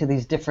sizing to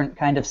these different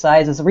kind of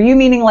sizes. Were you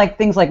meaning like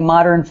things like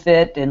modern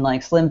fit and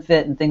like slim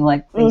fit and things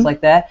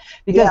like that?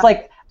 Because Yeah.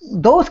 like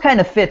those kind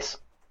of fits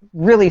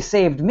really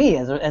saved me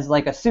as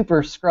like a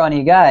super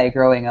scrawny guy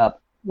growing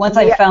up. Once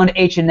I Yeah. found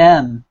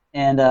H&M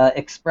and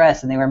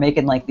Express, and they were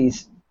making like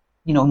these,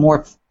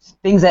 more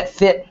things that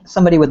fit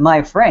somebody with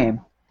my frame,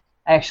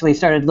 I actually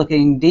started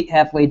looking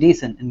halfway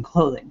decent in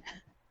clothing.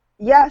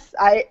 Yes,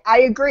 I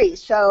agree.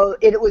 So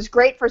it was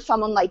great for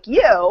someone like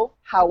you.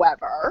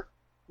 However,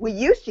 we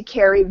used to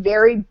carry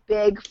very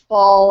big,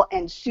 full,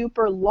 and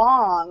super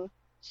long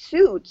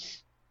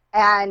suits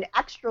and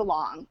extra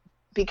long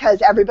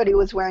because everybody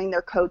was wearing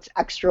their coats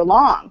extra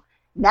long.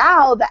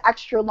 Now the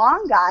extra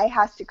long guy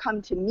has to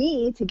come to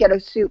me to get a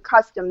suit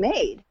custom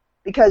made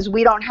because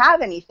we don't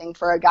have anything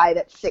for a guy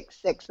that's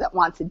 6'6" that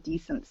wants a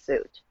decent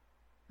suit.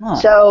 Huh.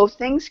 So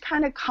things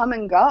kind of come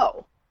and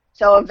go.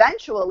 So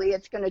eventually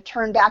it's going to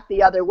turn back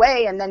the other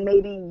way, and then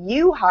maybe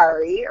you,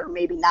 Harry, or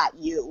maybe not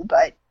you,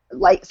 but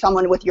like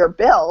someone with your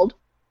build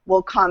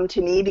will come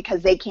to me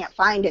because they can't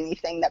find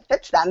anything that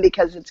fits them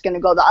because it's going to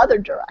go the other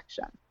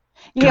direction.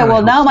 Yeah, God, I well,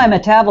 hope now so. my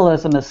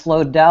metabolism has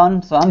slowed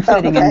down, so I'm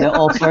fitting Okay. into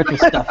all sorts of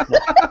stuff.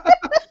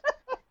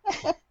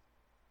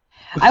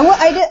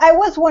 I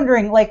was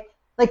wondering, like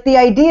the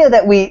idea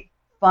that we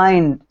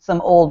find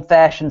some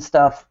old-fashioned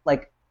stuff,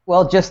 like,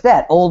 well, just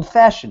that,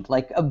 old-fashioned,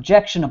 like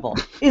objectionable.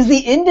 Is the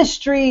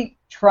industry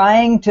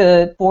trying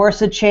to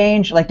force a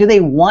change? Like, do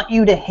they want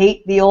you to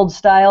hate the old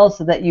style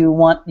so that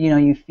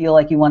you feel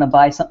like you want to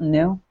buy something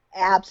new?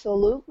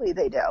 Absolutely,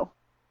 they do.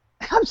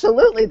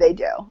 Absolutely, they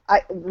do.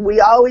 We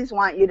always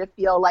want you to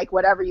feel like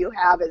whatever you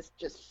have is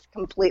just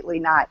completely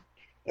not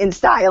in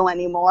style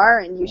anymore,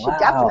 and you should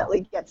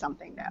definitely get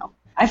something new.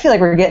 I feel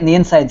like we're getting the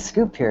inside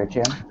scoop here,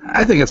 Jim.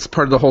 I think it's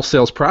part of the whole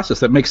sales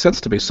process. That makes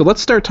sense to me. So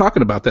let's start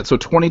talking about that. So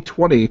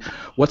 2020,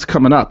 what's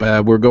coming up?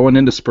 We're going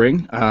into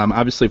spring.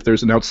 Obviously, if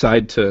there's an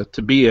outside to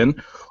be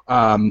in.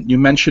 You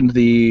mentioned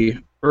the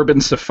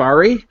urban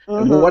safari.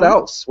 Mm-hmm. What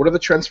else? What are the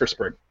trends for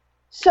spring?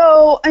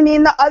 So, I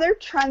mean, the other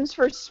trends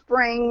for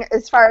spring,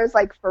 as far as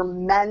like for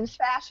men's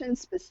fashion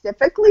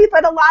specifically,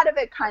 but a lot of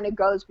it kind of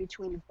goes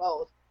between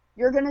both.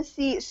 You're going to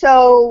see,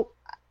 so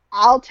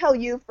I'll tell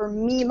you, for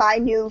me, my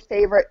new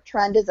favorite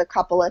trend is a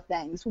couple of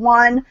things.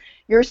 One,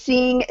 you're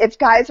seeing if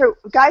guys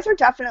are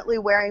definitely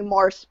wearing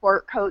more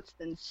sport coats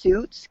than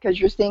suits, because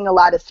you're seeing a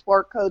lot of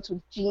sport coats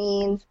with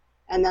jeans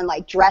and then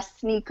like dress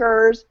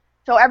sneakers.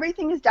 So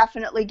everything is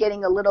definitely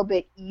getting a little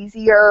bit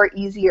easier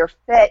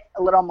fit,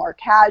 a little more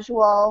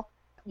casual.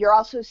 You're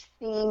also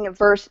seeing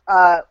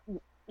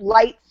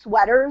light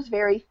sweaters,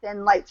 very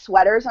thin light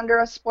sweaters under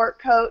a sport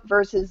coat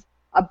versus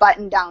a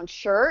button-down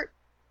shirt.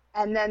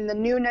 And then the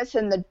newness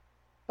in the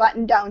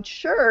button-down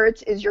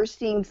shirts is you're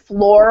seeing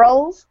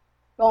florals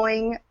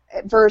going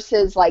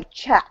versus like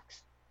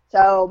checks.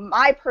 So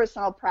my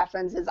personal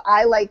preference is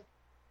I like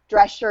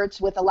dress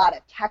shirts with a lot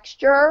of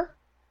texture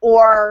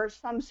or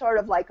some sort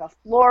of like a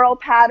floral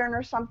pattern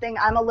or something.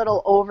 I'm a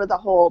little over the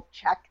whole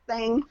check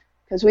thing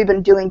because we've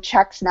been doing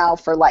checks now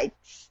for like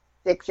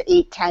 6,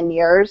 8, 10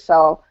 years.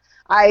 So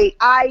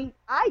I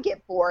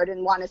get bored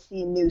and want to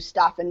see new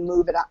stuff and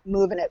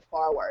moving it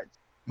forward.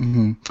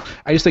 Mm-hmm.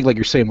 I just think, like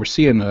you're saying, we're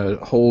seeing a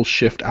whole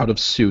shift out of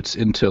suits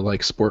into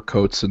like sport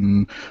coats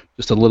and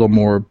just a little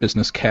more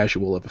business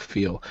casual of a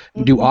feel.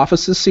 Mm-hmm. Do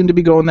offices seem to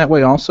be going that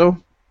way also?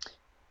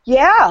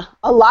 Yeah,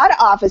 a lot of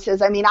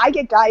offices. I mean, I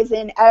get guys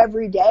in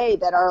every day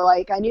that are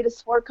like, I need a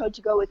sport coat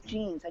to go with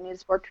jeans. I need a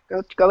sport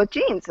coat to go with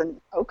jeans.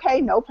 And okay,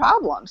 no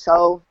problem.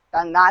 So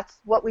then that's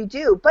what we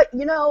do. But,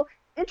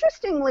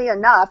 interestingly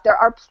enough, there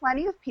are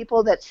plenty of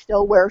people that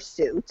still wear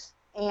suits.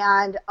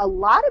 And a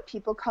lot of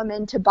people come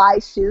in to buy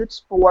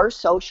suits for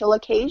social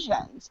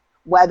occasions,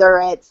 whether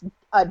it's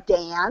a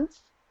dance,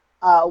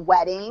 a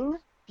wedding,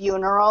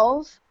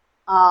 funerals,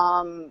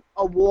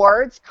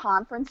 awards,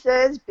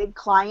 conferences, big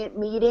client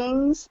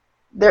meetings.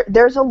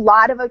 There's a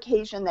lot of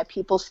occasion that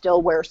people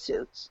still wear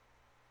suits.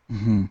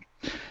 Mm-hmm.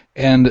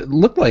 And it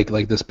looked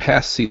like this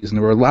past season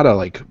there were a lot of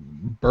like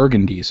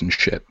burgundies and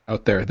shit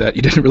out there that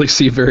you didn't really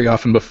see very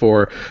often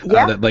before.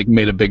 That like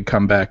made a big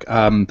comeback.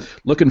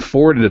 Looking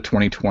forward into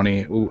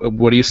 2020,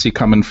 what do you see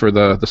coming for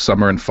the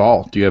summer and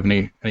fall? Do you have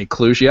any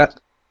clues yet?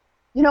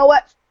 You know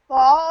what?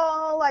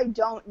 Fall, I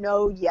don't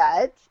know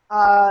yet.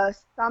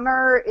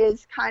 Summer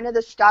is kind of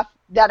the stuff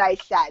that I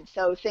said.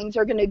 So things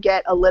are going to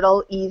get a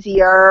little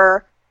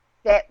easier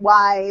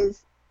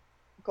fit-wise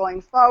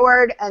going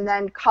forward. And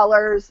then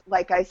colors,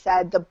 like I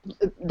said,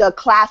 the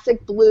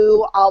classic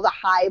blue, all the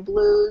high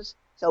blues,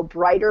 so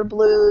brighter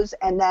blues,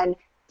 and then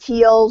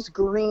teals,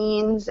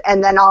 greens,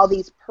 and then all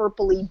these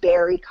purpley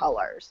berry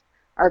colors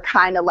are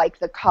kind of like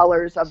the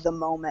colors of the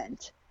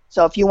moment.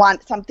 So if you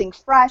want something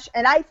fresh,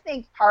 and I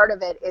think part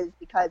of it is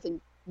because,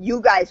 and you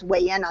guys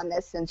weigh in on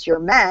this since you're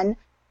men,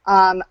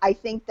 I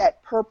think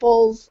that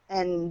purples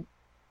and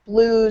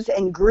blues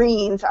and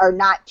greens are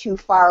not too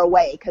far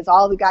away because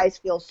all the guys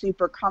feel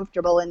super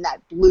comfortable in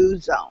that blue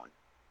zone.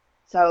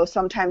 So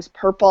sometimes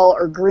purple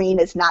or green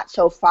is not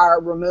so far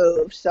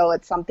removed, so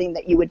it's something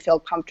that you would feel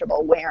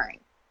comfortable wearing.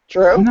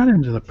 True? I'm not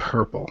into the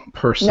purple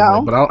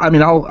personally, but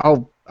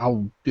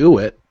I'll do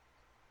it.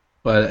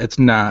 But it's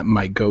not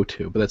my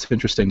go-to. But that's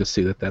interesting to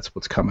see that that's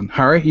what's coming.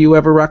 Hari, you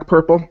ever rock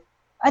purple?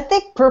 I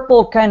think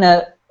purple kind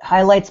of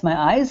highlights my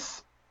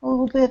eyes a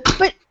little bit.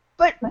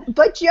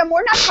 But Jim,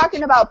 we're not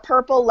talking about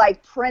purple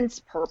like Prince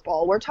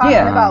purple. We're talking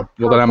about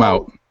purple. Well, then I'm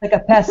out. Like a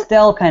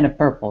pastel kind of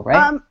purple,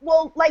 right?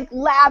 Well, like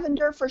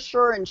lavender for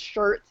sure in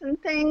shirts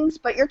and things,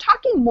 but you're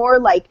talking more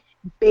like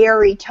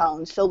berry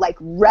tones, so like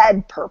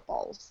red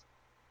purples.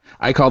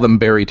 I call them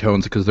berry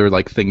tones because they're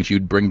like things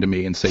you'd bring to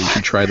me and say you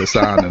should try this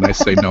on, and I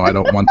say no, I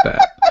don't want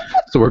that.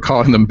 So we're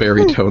calling them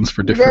berry tones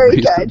for different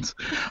reasons.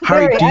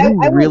 Hari, do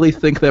you really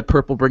think that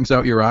purple brings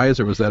out your eyes,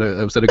 or was that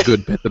a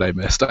good bit that I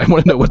missed? I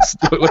want to know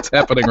what's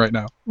happening right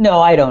now.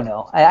 No, I don't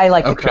know. I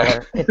like the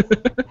color.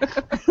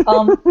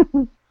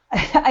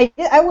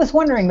 I was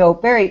wondering though,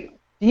 Barry,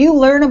 do you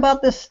learn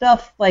about this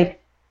stuff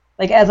like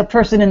as a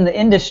person in the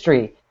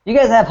industry? Do you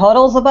guys have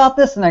huddles about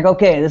this and like,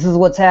 okay, this is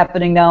what's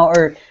happening now,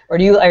 or are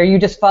you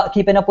just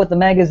keeping up with the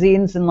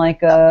magazines and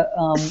like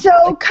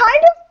So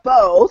kind of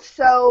both.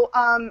 So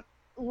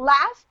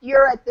last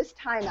year at this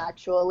time,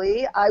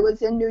 actually, I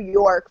was in New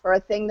York for a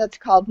thing that's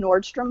called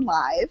Nordstrom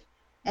Live,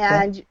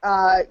 and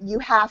you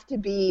have to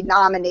be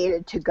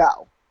nominated to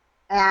go.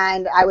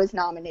 And I was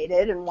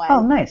nominated and went.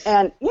 Oh, nice.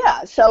 And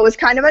yeah, so it was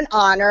kind of an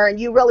honor, and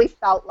you really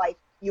felt like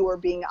you were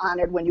being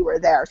honored when you were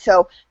there.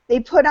 So they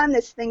put on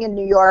this thing in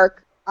New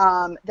York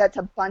that's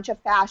a bunch of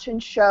fashion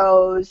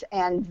shows,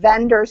 and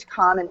vendors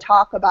come and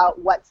talk about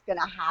what's going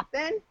to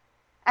happen.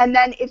 And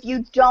then if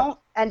you don't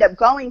end up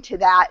going to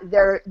that,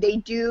 they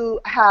do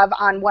have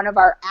on one of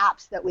our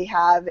apps that we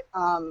have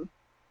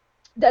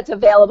that's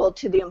available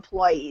to the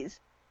employees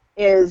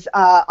is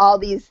all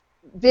these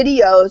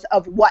videos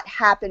of what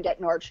happened at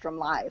Nordstrom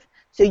Live.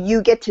 So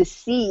you get to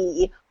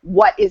see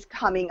what is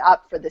coming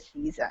up for the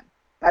season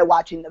by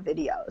watching the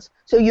videos.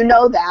 So you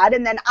know that.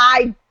 And then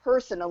I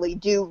personally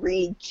do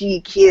read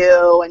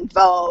GQ and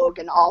Vogue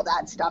and all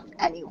that stuff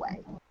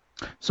anyway.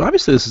 So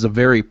obviously this is a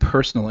very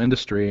personal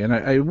industry, and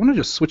I want to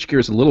just switch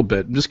gears a little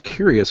bit. I'm just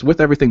curious, with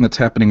everything that's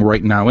happening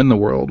right now in the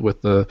world,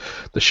 with the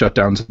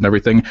shutdowns and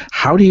everything,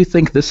 how do you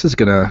think this is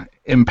going to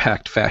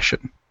impact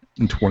fashion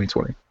in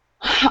 2020?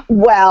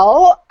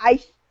 Well, I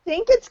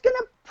think it's going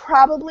to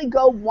probably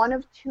go one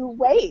of two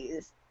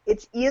ways.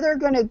 It's either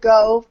going to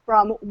go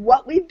from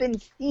what we've been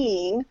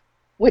seeing,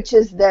 which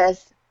is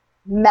this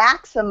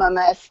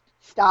maximumist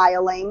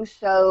styling.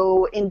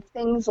 So in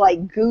things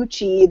like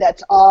Gucci,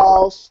 that's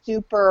all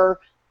super,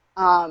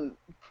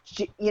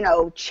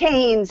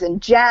 chains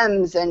and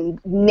gems and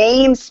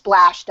names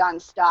splashed on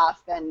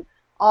stuff and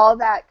all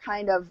that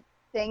kind of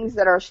things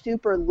that are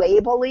super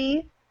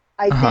label-y.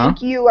 I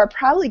think you are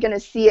probably going to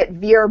see it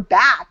veer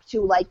back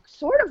to like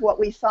sort of what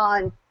we saw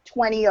in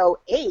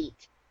 2008,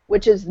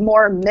 which is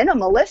more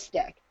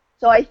minimalistic.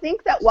 So I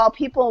think that while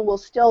people will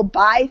still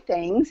buy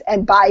things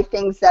and buy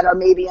things that are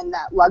maybe in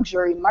that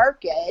luxury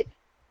market,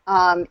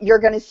 you're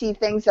going to see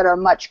things that are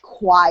much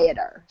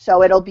quieter.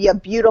 So it'll be a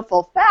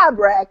beautiful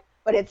fabric,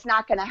 but it's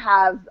not going to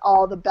have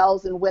all the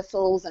bells and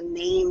whistles and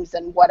names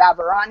and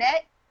whatever on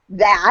it.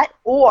 That,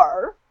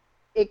 or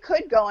it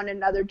could go in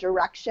another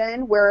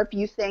direction where if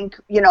you think,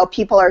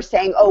 people are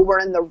saying, oh, we're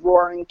in the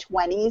roaring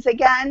 20s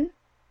again.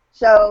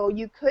 So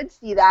you could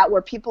see that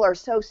where people are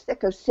so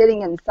sick of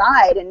sitting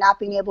inside and not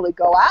being able to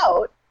go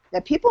out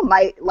that people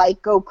might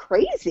go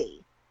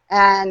crazy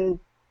and,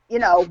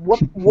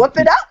 whoop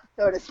it up,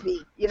 so to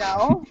speak,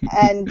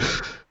 and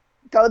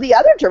go the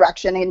other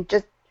direction and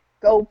just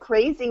go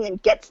crazy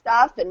and get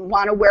stuff and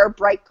want to wear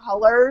bright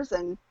colors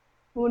and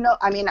who knows?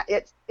 I mean,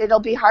 it'll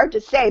be hard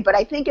to say, but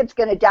I think it's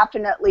going to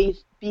definitely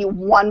be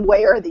one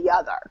way or the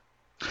other.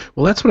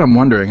 Well, that's what I'm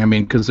wondering. I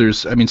mean, because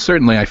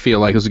certainly I feel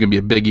like this is going to be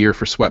a big year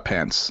for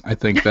sweatpants. I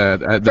think that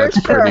that's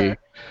pretty.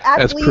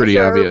 That's pretty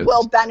obvious.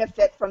 Will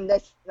benefit from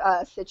this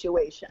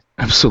situation.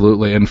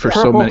 Absolutely, and for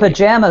so many.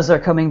 Pajamas are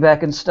coming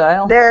back in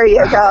style. There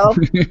you go.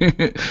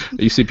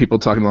 You see people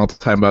talking all the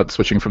time about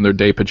switching from their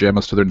day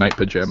pajamas to their night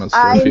pajamas. So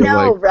I feel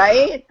know, like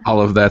right?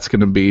 all of that's going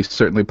to be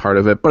certainly part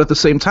of it. But at the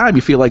same time,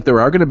 you feel like there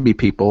are going to be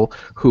people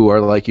who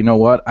are like, you know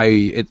what,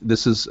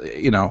 this is,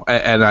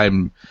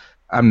 and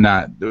I'm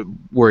not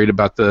worried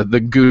about the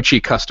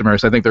Gucci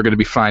customers. I think they're going to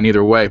be fine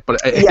either way.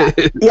 But yeah,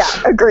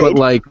 agreed. But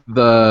like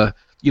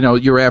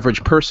your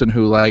average person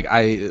who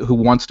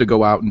wants to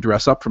go out and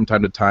dress up from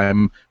time to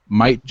time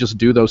might just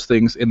do those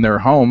things in their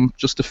home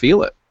just to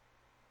feel it.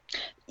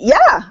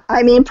 Yeah,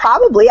 I mean,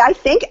 probably. I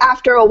think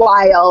after a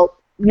while,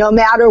 no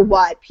matter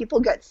what, people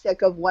get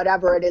sick of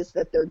whatever it is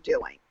that they're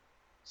doing.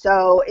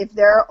 So if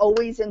they're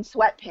always in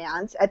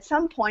sweatpants, at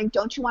some point,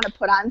 don't you want to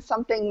put on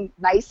something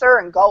nicer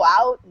and go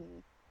out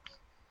and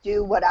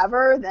do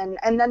whatever?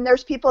 And then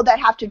there's people that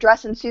have to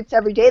dress in suits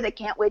every day that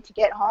can't wait to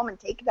get home and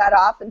take that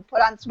off and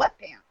put on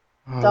sweatpants.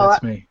 Oh, so,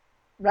 that's me.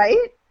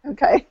 Right?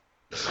 Okay.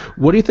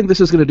 What do you think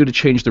this is going to do to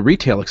change the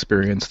retail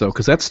experience, though?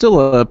 Because that's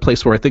still a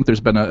place where I think there's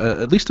been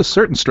at least a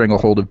certain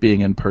stranglehold of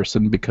being in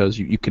person because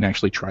you can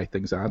actually try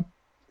things on.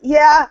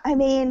 Yeah, I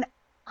mean,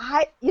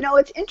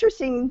 it's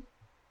interesting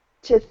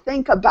to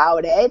think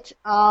about it.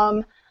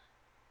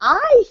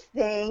 I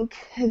think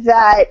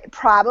that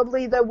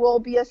probably there will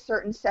be a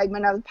certain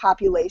segment of the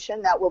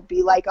population that will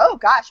be like, oh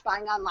gosh,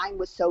 buying online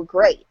was so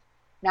great.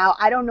 Now,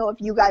 I don't know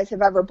if you guys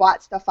have ever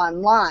bought stuff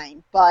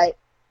online, but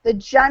the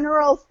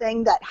general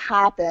thing that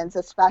happens,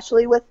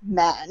 especially with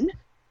men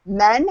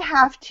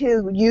have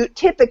to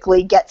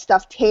typically get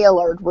stuff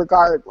tailored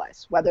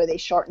regardless, whether they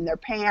shorten their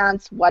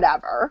pants,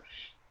 whatever.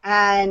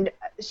 And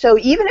so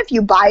even if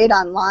you buy it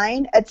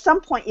online, at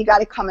some point you got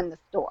to come in the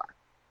store.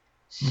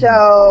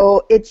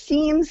 So it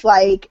seems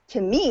like,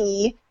 to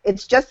me,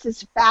 it's just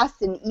as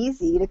fast and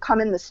easy to come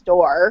in the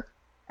store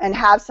and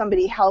have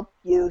somebody help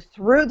you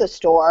through the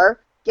store,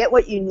 get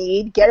what you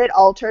need, get it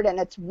altered, and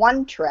it's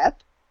one trip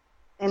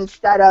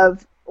instead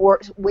of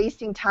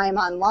wasting time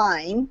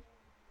online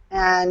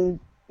and,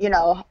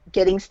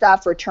 getting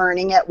stuff,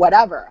 returning it,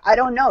 whatever. I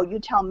don't know. You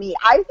tell me.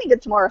 I think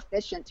it's more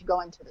efficient to go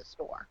into the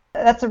store.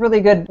 That's a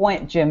really good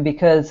point, Jim,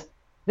 because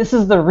this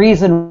is the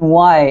reason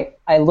why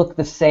I look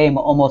the same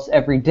almost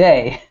every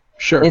day.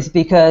 Sure. Is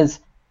because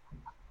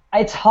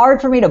it's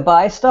hard for me to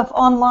buy stuff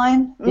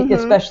online,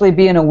 especially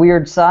being a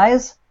weird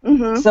size.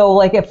 Mm-hmm. So,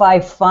 like, if I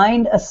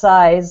find a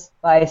size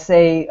by,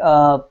 say,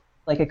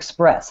 like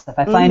Express, if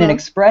I find an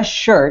Express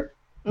shirt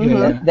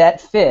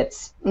that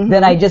fits,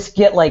 then I just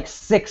get like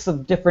 6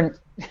 of different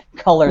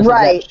colors of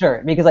that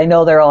shirt because I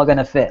know they're all going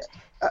to fit.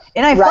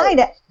 And I Right. find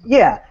it,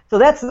 yeah. So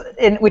that's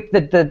and with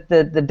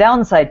the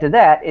downside to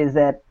that is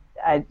that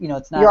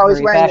it's not You're always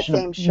very wearing the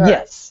fashionable. same shirt.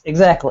 Yes,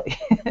 exactly.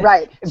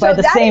 Right. By So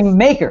the that same is,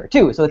 maker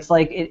too. So it's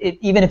like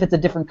even if it's a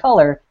different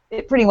color,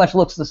 it pretty much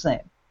looks the same.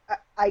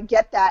 I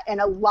get that,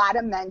 and a lot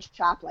of men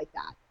shop like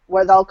that,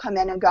 where they'll come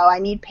in and go, I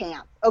need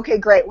pants. Okay,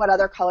 great. What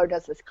other color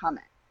does this come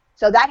in?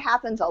 So that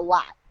happens a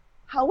lot.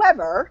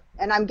 However,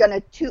 and I'm going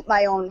to toot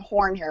my own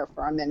horn here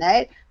for a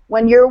minute,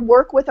 when you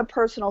work with a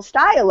personal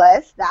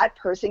stylist, that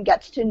person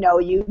gets to know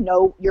you,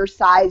 know your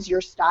size,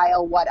 your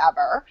style,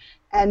 whatever,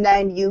 and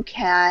then you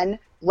can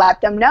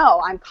let them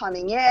know, I'm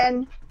coming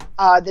in,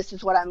 this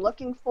is what I'm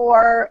looking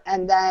for,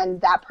 and then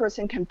that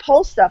person can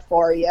pull stuff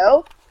for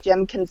you.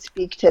 Jim can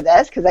speak to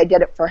this because I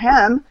did it for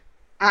him,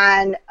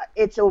 and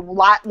it's a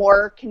lot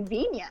more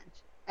convenient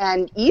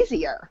and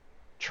easier.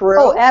 True.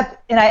 Oh,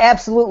 and I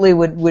absolutely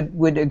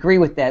would agree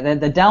with that. And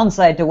the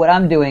downside to what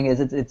I'm doing is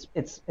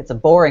it's a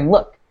boring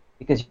look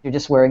because you're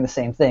just wearing the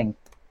same thing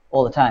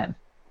all the time.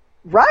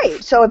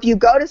 Right. So if you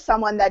go to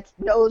someone that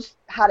knows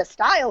how to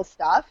style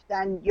stuff,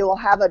 then you'll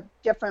have a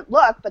different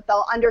look, but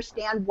they'll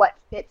understand what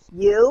fits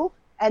you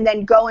and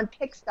then go and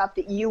pick stuff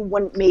that you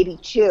wouldn't maybe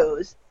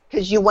choose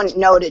because you wouldn't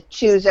know to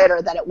choose it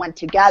or that it went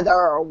together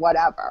or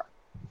whatever.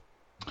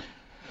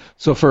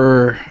 So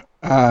for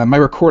my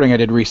recording I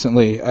did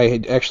recently,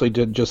 I actually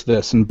did just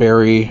this, and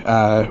Barry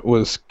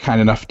was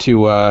kind enough to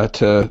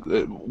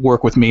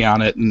work with me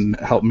on it and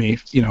help me,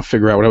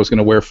 figure out what I was going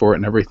to wear for it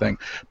and everything.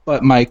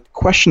 But my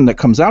question that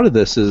comes out of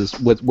this is,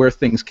 with where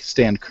things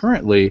stand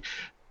currently,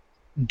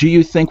 do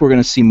you think we're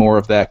going to see more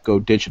of that go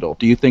digital?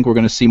 Do you think we're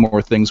going to see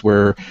more things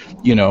where,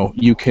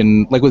 you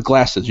can, like with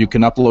glasses, you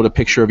can upload a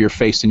picture of your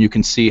face and you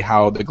can see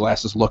how the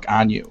glasses look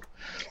on you?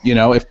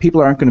 If people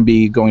aren't going to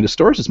be going to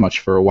stores as much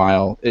for a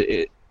while,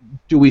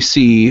 do we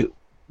see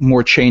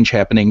more change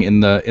happening in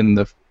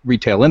the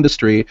retail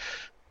industry,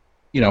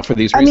 for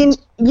these reasons?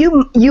 I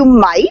mean, you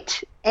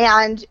might,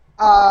 and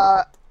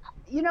I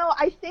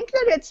think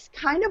that it's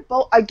kind of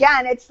both.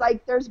 Again, it's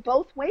like there's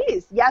both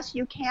ways. Yes,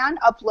 you can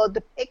upload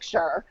the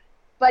picture,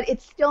 but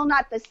it's still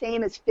not the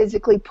same as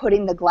physically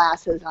putting the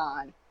glasses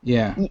on.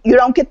 Yeah. You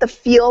don't get the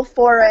feel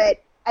for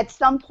it. At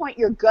some point,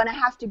 you're gonna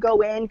have to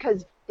go in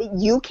because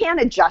you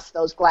can't adjust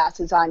those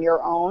glasses on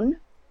your own.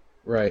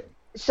 Right.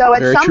 So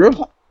at Very some true.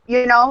 point,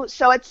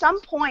 so at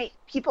some point,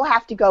 people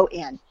have to go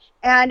in.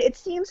 And it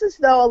seems as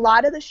though a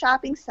lot of the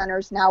shopping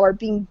centers now are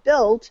being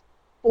built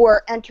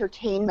for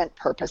entertainment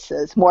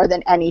purposes more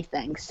than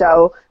anything.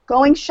 So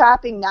going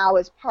shopping now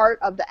is part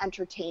of the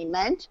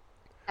entertainment,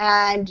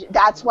 and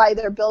that's why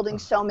they're building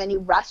so many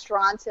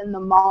restaurants in the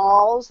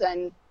malls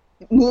and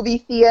movie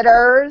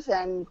theaters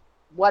and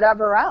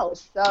whatever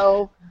else.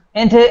 So,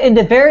 And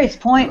to Barry's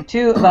point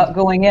too about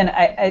going in,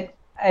 I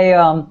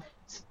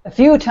a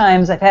few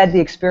times I've had the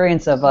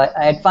experience of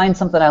I'd find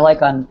something I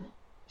like on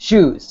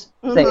shoes,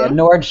 say a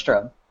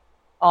Nordstrom,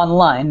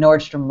 online,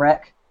 Nordstrom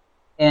Rec,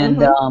 and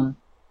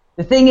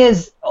the thing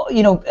is,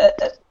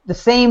 the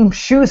same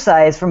shoe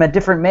size from a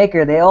different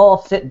maker, they all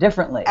fit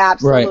differently.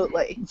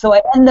 absolutely. Right. So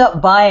I end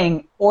up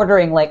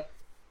ordering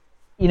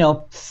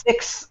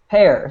 6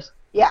 pairs.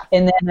 Yeah.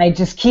 And then I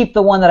just keep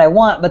the one that I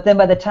want, but then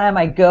by the time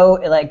I go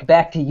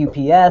back to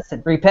UPS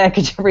and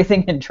repackage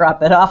everything and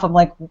drop it off, I'm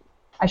like,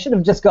 I should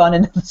have just gone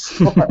into the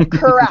store.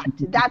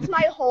 Correct. That's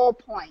my whole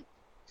point,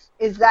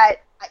 is that,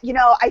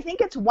 I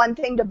think it's one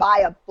thing to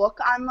buy a book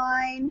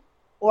online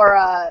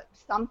or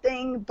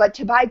something, but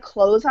to buy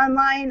clothes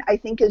online, I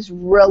think is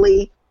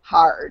really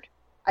hard.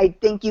 I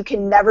think you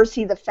can never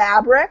see the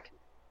fabric.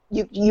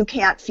 You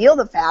can't feel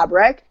the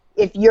fabric.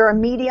 If you're a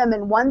medium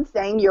in one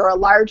thing, you're a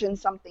large in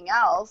something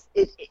else.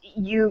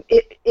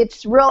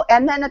 It's real.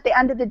 And then at the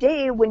end of the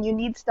day, when you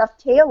need stuff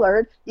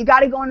tailored, you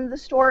got to go into the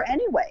store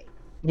anyway.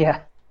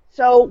 Yeah.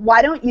 So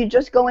why don't you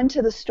just go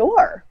into the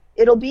store?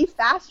 It'll be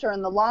faster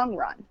in the long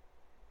run.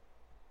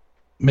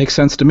 Makes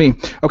sense to me.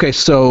 Okay,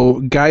 so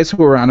guys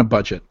who are on a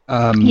budget,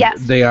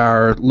 Yes. they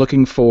are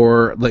looking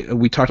for, like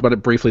we talked about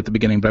it briefly at the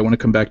beginning, but I want to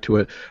come back to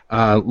it,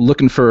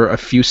 looking for a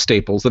few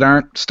staples that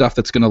aren't stuff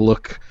that's going to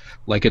look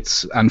like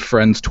it's on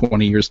Friends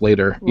 20 years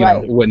later,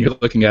 Right. when you're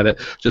looking at it.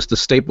 Just the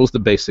staples, the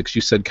basics.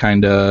 You said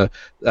kind of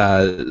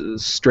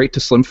straight to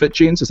slim fit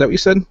jeans. Is that what you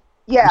said?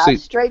 Yeah, You say-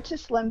 straight to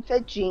slim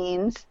fit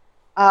jeans.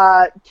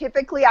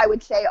 Typically, I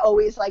would say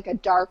always like a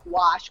dark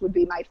wash would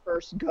be my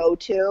first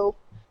go-to.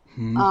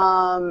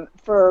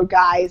 For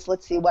guys,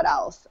 let's see what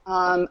else.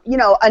 A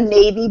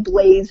navy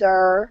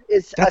blazer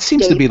is That a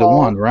seems to be the staple.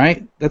 one,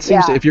 right? That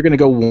seems Yeah. if you're going to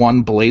go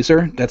one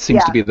blazer, that seems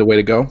Yeah. to be the way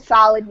to go.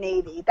 Solid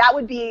navy. That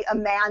would be a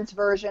man's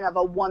version of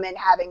a woman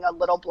having a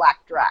little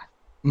black dress.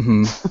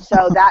 Mm-hmm.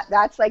 So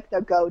that's like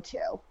the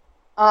go-to.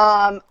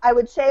 I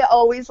would say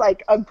always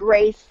like a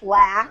gray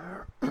slack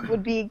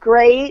would be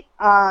great.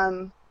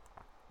 A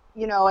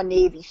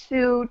navy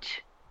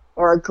suit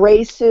or a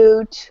gray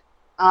suit.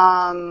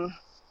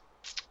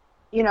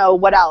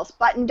 What else?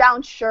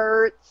 Button-down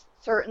shirts,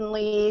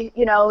 certainly.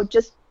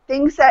 Just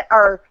things that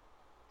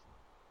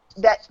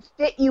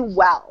fit you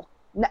well.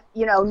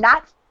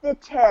 Not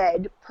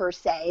fitted per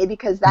se,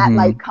 because that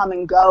might come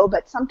and go,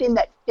 but something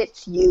that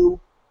fits you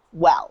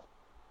well.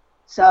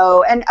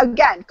 So, and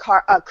again,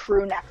 a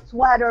crew neck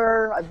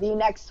sweater, a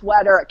V-neck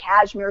sweater, a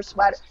cashmere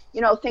sweater,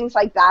 things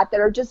like that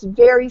are just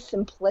very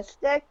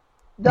simplistic.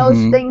 Those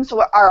things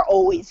are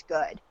always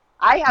good.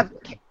 I have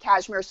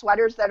cashmere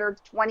sweaters that are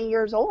 20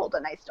 years old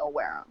and I still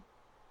wear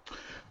them.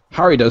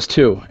 Harry does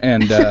too,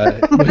 and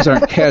these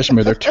aren't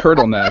cashmere, they're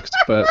turtlenecks,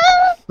 but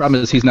the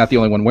problem is he's not the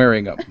only one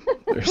wearing them.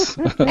 There's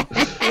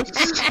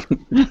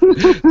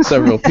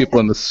several people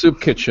in the soup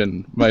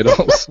kitchen might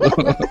also.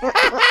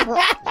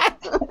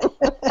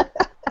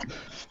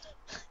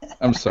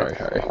 I'm sorry,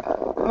 Harry.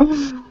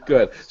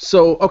 Good.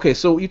 So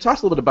you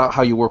talked a little bit about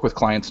how you work with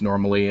clients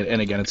normally,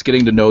 and again, it's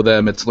getting to know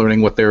them, it's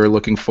learning what they're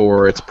looking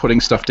for, it's putting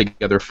stuff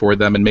together for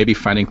them, and maybe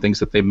finding things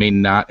that they may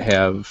not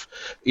have,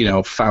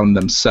 found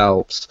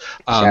themselves.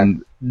 Sure.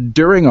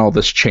 During all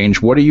this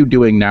change, what are you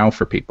doing now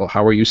for people?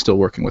 How are you still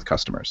working with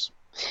customers?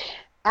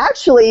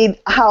 Actually,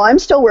 how I'm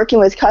still working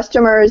with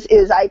customers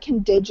is I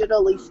can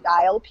digitally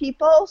style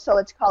people, so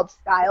it's called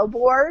Style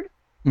Board.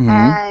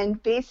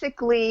 And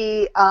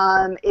basically,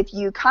 if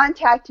you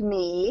contact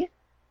me,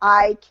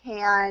 I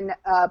can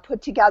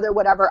put together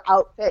whatever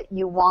outfit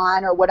you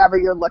want or whatever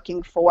you're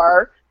looking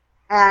for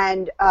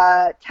and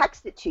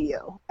text it to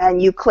you.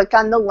 And you click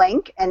on the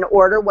link and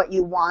order what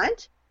you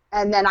want,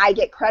 and then I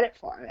get credit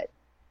for it.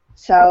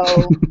 So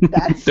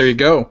that's There you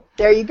go.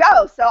 There you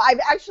go. So I've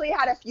actually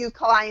had a few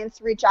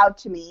clients reach out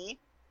to me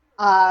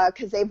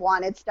because they've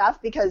wanted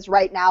stuff, because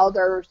right now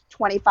there's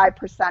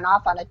 25%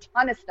 off on a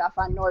ton of stuff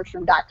on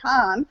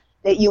Nordstrom.com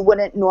that you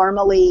wouldn't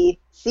normally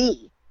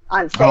see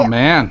on sale. Oh,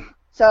 man.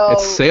 So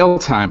it's sale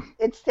time.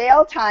 It's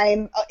sale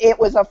time. It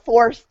was a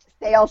forced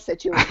sale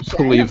situation,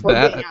 if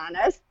we're being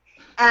honest.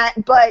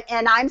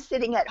 And I'm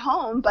sitting at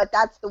home, but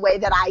that's the way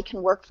that I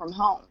can work from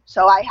home.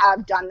 So I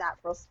have done that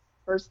for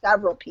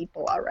several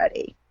people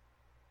already.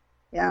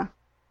 Yeah.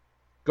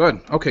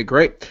 Good. Okay,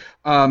 great.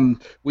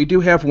 We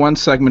do have one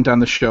segment on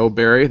the show,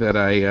 Barrie, that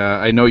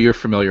I know you're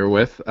familiar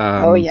with.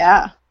 Oh,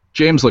 yeah.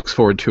 James looks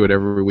forward to it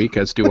every week,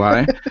 as do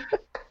I.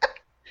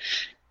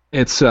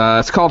 It's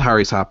called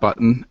Harry's Hot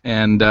Button,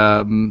 and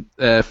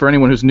for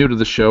anyone who's new to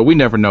the show, we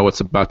never know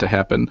what's about to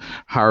happen.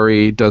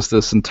 Harry does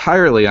this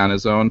entirely on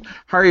his own.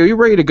 Harry, are you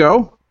ready to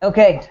go?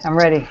 Okay, I'm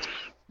ready.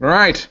 All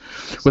right.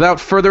 Without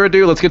further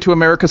ado, let's get to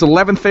America's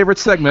 11th favorite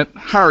segment,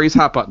 Harry's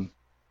Hot Button.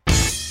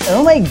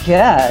 Oh my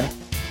God.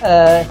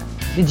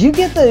 Did you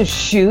get those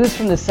shoes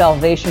from the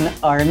Salvation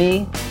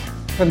Army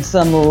from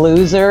some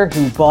loser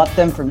who bought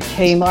them from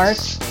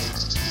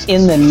Kmart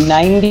in the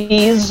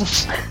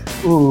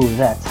 90s? Ooh,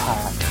 that's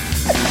hot.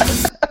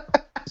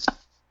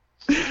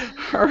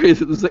 Harry,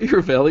 is that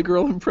your Valley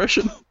Girl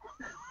impression?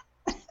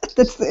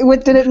 Did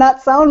it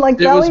not sound like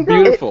Valley Girl? It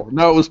was beautiful.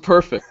 No, it was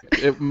perfect.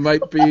 It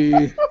might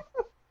be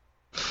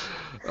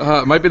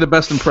the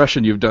best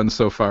impression you've done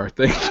so far.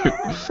 Thank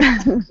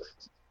you.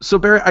 So,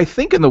 Barrie, I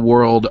think in the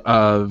world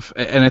of,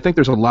 and I think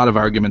there's a lot of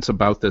arguments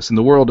about this, in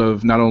the world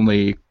of not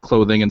only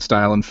clothing and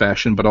style and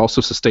fashion, but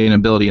also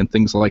sustainability and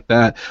things like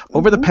that,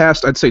 over the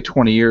past, I'd say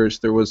 20 years,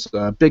 there was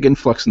a big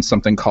influx in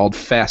something called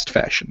fast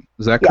fashion.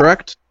 Is that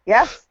correct?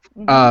 Yes.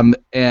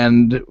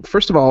 And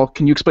first of all,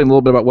 can you explain a little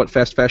bit about what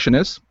fast fashion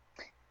is?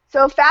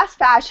 So fast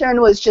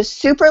fashion was just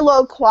super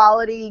low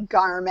quality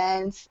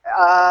garments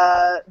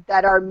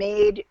that are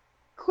made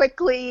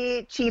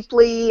quickly,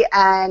 cheaply,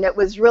 and it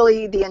was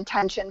really the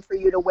intention for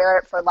you to wear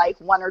it for like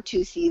 1 or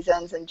 2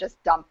 seasons and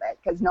just dump it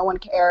because no one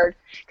cared,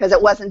 because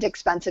it wasn't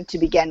expensive to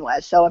begin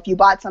with. So if you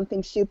bought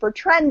something super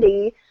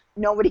trendy,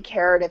 nobody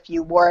cared if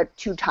you wore it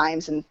 2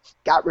 times and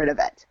got rid of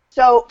it.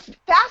 So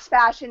fast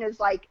fashion is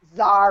like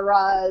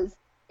Zara's,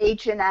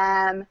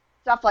 H&M,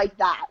 stuff like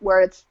that, where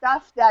it's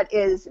stuff that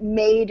is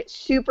made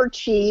super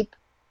cheap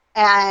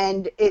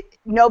and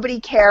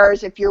nobody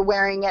cares if you're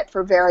wearing it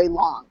for very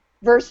long,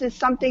 versus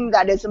something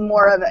that is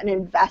more of an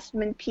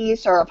investment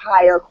piece or of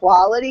higher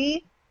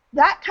quality.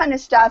 That kind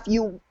of stuff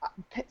you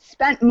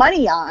spent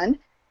money on.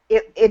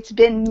 It's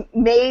been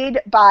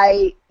made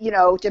by,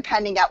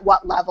 depending at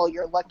what level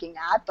you're looking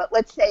at, but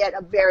let's say at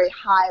a very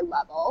high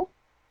level.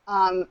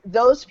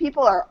 Those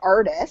people are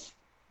artists,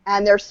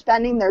 and they're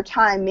spending their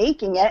time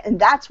making it, and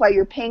that's why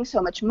you're paying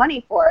so much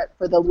money for it,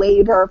 for the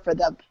labor, for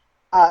the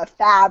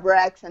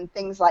fabrics and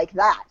things like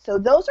that. So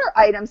those are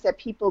items that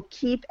people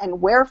keep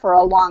and wear for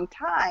a long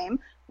time,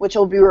 which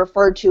will be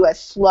referred to as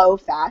slow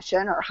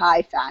fashion or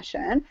high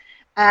fashion,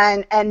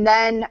 and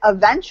then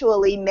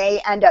eventually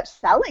may end up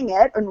selling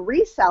it and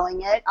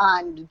reselling it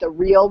on the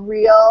Real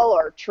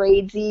or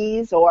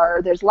Tradesies,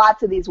 or there's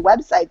lots of these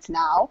websites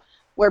now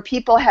where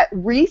people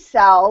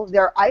resell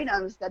their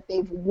items that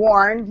they've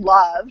worn,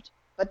 loved,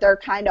 but they're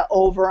kind of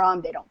over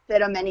them, they don't fit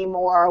them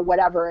anymore, or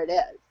whatever it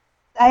is.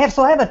 I have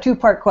a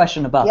 2-part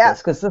question about this,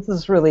 because this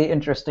is really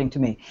interesting to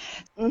me.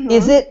 Mm-hmm.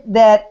 Is it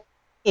that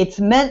it's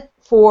meant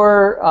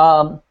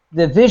for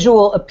the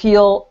visual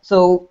appeal,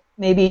 so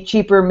maybe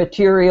cheaper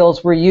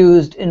materials were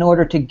used in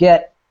order to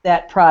get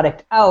that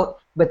product out,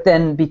 but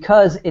then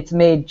because it's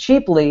made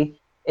cheaply,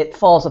 it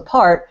falls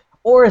apart?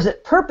 or is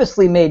it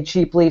purposely made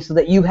cheaply so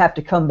that you have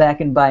to come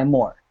back and buy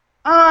more?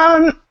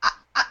 Probably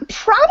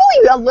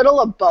a little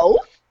of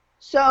both.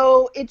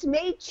 So it's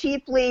made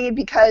cheaply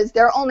because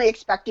they're only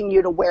expecting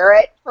you to wear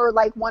it for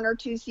like 1 or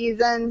 2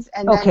 seasons,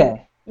 and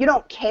then you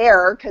don't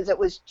care because it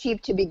was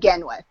cheap to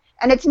begin with.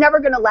 And it's never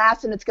going to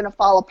last, and it's going to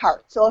fall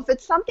apart. So if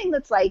it's something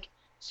that's like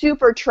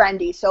super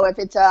trendy, so if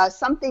it's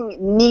something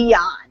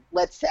neon,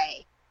 let's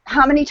say,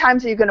 how many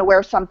times are you going to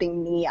wear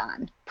something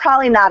neon?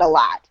 Probably not a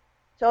lot.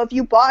 So if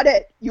you bought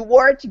it, you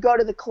wore it to go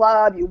to the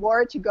club, you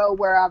wore it to go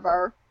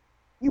wherever,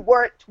 you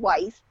wore it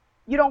twice,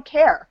 you don't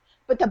care.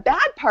 But the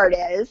bad part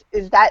is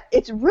that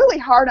it's really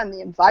hard on the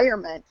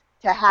environment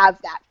to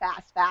have that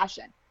fast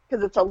fashion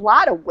because it's a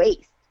lot of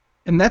waste.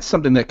 And that's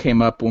something that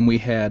came up when we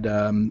had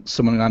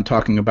someone on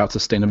talking about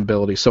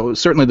sustainability. So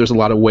certainly there's a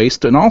lot of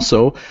waste, and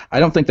also I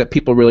don't think that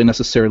people really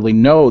necessarily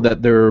know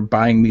that they're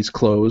buying these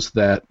clothes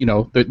that,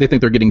 they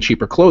think they're getting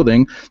cheaper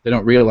clothing. They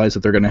don't realize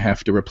that they're going to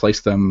have to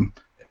replace them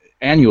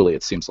annually,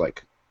 it seems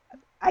like.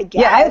 I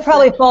guess. Yeah, I'd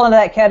probably fall into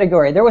that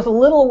category. There was a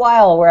little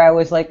while where I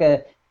was like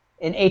an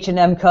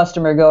H&M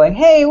customer going,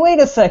 hey, wait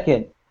a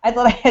second. I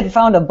thought I had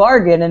found a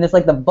bargain, and it's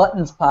like the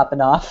buttons popping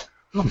off.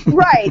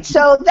 Right.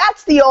 So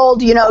that's the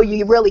old,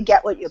 you really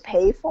get what you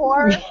pay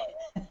for.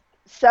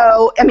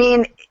 So, I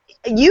mean,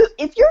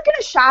 if you're going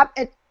to shop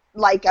at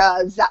like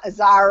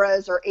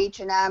Zara's or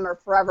H&M or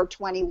Forever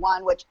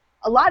 21, which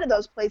a lot of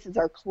those places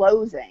are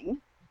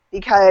closing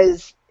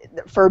because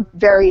for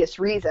various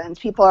reasons,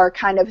 people are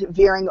kind of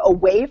veering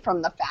away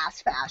from the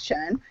fast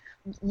fashion.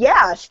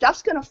 Yeah,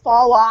 stuff's going to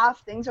fall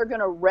off. Things are going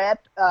to rip.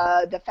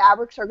 The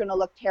fabrics are going to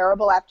look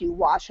terrible after you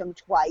wash them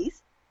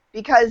twice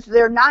because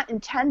they're not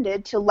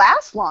intended to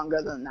last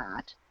longer than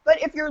that.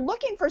 But if you're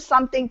looking for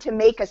something to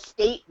make a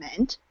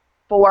statement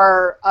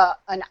for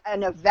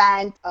an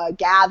event, a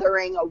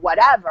gathering, or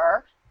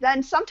whatever,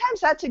 then sometimes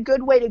that's a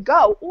good way to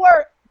go.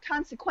 Or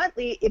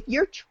consequently, if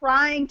you're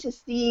trying to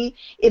see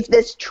if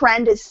this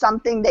trend is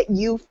something that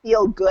you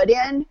feel good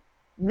in,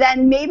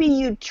 then maybe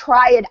you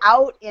try it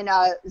out in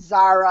a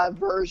Zara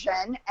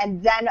version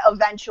and then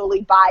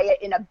eventually buy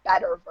it in a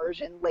better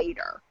version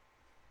later.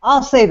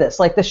 I'll say this,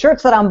 like the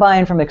shirts that I'm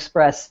buying from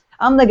Express,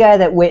 I'm the guy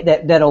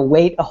that'll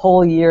wait a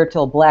whole year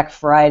till Black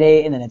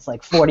Friday, and then it's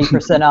like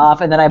 40% off,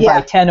 and then I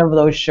buy 10 of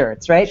those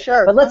shirts, right?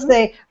 Sure. But let's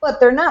say,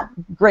 they're not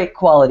great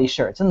quality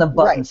shirts, and the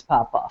buttons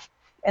pop off.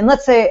 And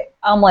let's say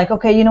I'm like,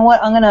 okay, you know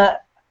what? I'm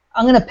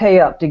gonna pay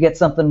up to get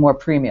something more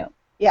premium.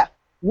 Yeah.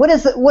 What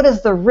is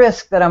the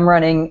risk that I'm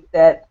running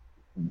that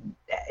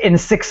in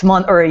 6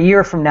 months or a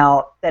year from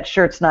now that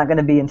shirt's not going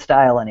to be in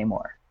style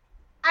anymore?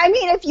 I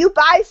mean, if you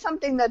buy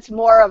something that's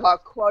more of a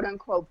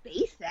quote-unquote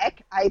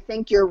basic, I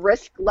think your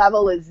risk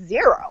level is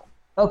 0.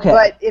 Okay.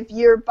 But if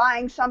you're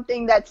buying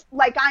something that's,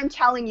 like I'm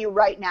telling you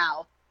right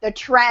now, the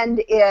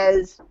trend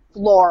is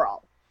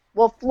floral.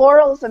 Well,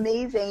 floral is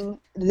amazing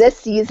this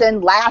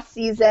season, last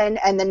season,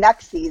 and the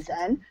next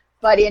season.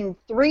 But in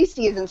 3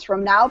 seasons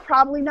from now,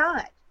 probably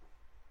not.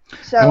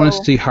 So I want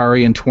to see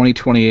Hari in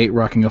 2028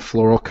 rocking a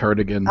floral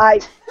cardigan.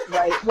 Right.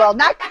 Well,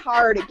 not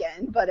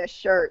cardigan, but a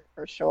shirt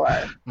for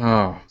sure.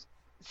 Oh.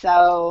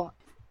 So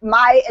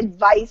my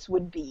advice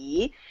would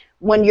be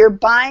when you're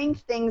buying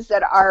things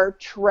that are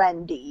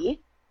trendy,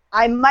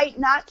 I might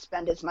not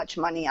spend as much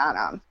money on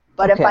them.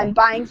 But if I'm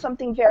buying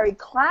something very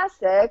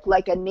classic,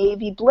 like a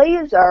navy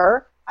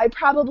blazer, I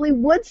probably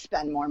would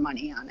spend more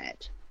money on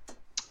it.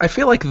 I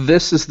feel like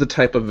this is the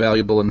type of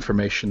valuable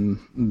information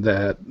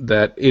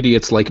that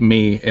idiots like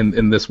me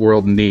in this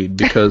world need,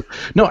 because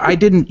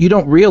you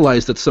don't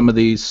realize that some of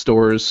these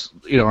stores,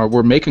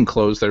 were making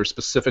clothes that are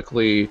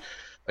specifically,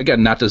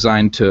 again, not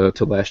designed to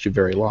last you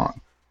very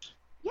long.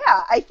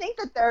 Yeah, I think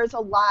that there's a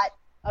lot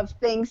of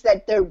things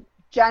that the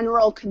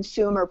general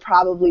consumer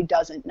probably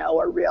doesn't know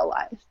or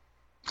realize.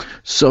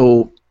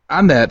 So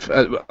on that,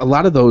 a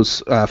lot of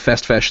those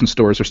fast fashion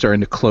stores are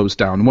starting to close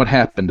down. What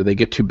happened? Did they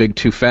get too big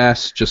too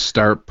fast, just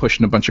start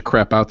pushing a bunch of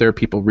crap out there?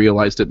 People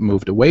realized it and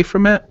moved away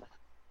from it?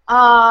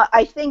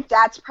 I think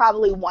that's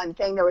probably one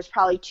thing. There was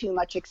probably too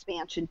much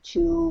expansion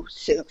too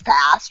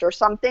fast or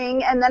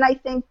something. And then I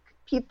think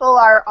people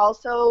are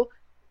also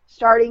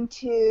starting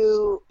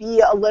to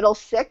be a little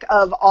sick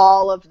of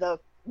all of the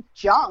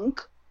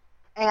junk.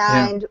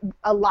 And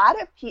a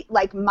lot of people,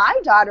 like my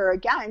daughter,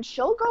 again,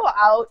 she'll go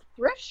out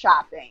thrift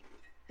shopping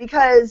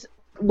because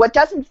what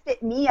doesn't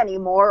fit me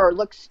anymore or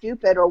looks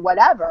stupid or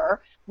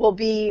whatever will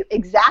be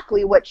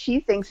exactly what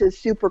she thinks is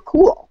super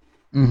cool.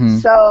 Mm-hmm.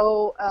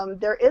 So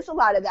there is a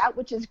lot of that,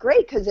 which is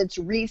great because it's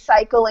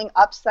recycling,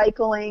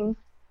 upcycling,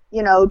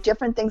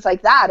 different things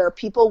like that. Or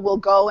people will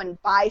go and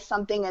buy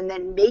something and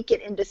then make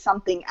it into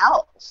something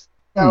else.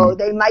 So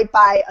they might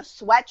buy a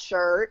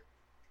sweatshirt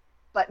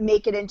but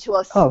make it into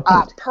a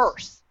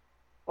purse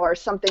or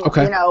something,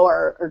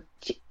 or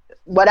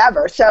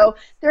whatever. So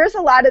there's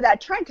a lot of that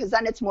trend because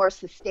then it's more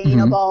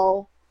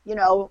sustainable,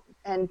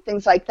 and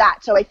things like that.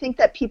 So I think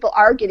that people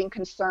are getting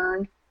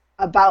concerned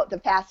about the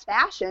fast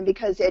fashion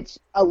because it's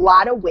a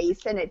lot of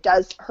waste and it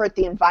does hurt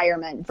the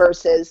environment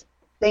versus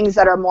things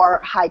that are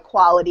more high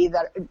quality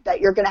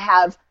that you're going to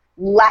have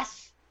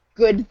less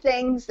good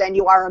things than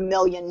you are a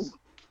million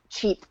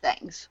cheap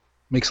things.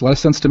 Makes a lot of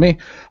sense to me.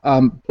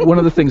 One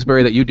of the things,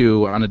 Barry, that you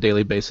do on a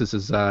daily basis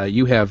is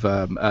you have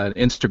an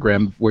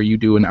Instagram where you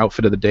do an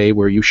outfit of the day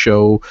where you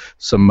show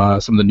some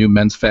of the new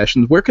men's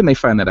fashions. Where can they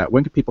find that at?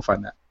 When can people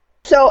find that?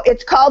 So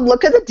it's called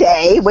Look of the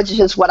Day, which is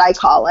just what I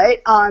call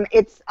it.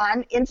 It's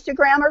on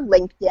Instagram or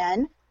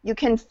LinkedIn. You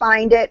can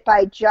find it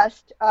by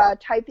just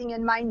typing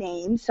in my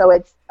name. So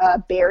it's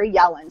Barrie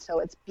Yellen. So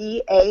it's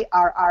BarrieYellen.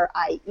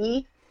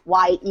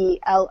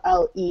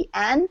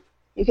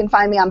 You can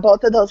find me on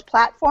both of those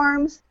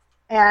platforms.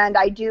 And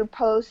I do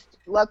post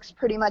looks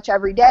pretty much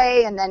every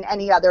day, and then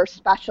any other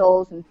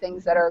specials and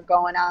things that are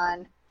going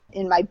on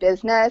in my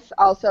business.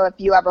 Also, if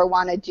you ever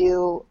want to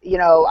do,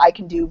 I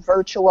can do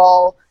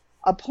virtual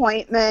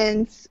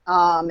appointments.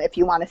 If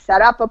you want to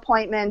set up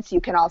appointments, you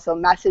can also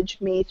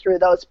message me through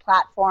those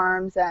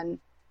platforms, and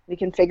we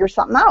can figure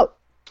something out.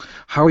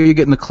 How are you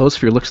getting the clothes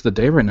for your looks of the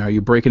day right now? Are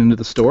you breaking into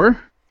the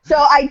store? So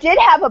I did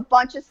have a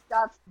bunch of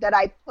stuff that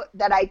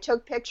I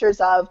took pictures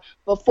of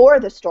before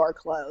the store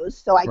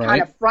closed, so I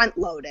kind of front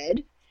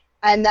loaded.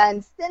 And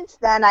then since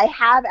then, I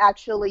have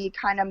actually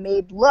kind of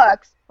made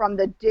looks from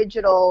the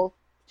digital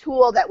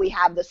tool that we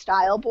have, the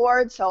style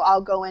board. So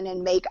I'll go in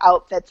and make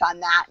outfits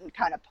on that and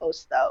kind of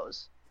post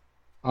those.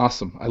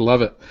 Awesome. I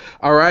love it.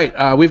 All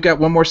right. We've got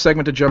one more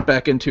segment to jump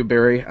back into,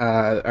 Barry.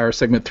 Our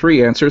segment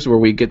 3 answers, where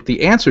we get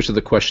the answers to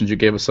the questions you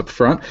gave us up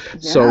front. Yeah.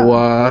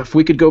 So if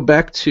we could go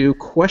back to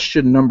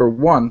question number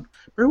 1.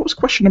 Barry, what was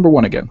question number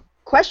 1 again?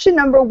 Question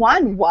number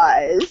 1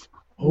 was,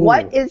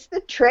 what is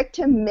the trick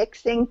to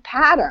mixing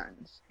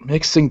patterns?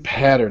 Mixing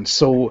patterns.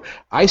 So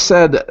I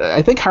said,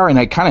 I think Harry and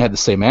I kind of had the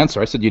same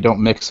answer. I said you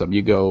don't mix them.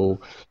 You go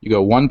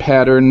one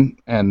pattern,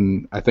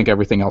 and I think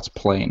everything else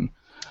plain,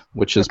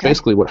 which is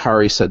basically what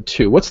Harry said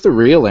too. What's the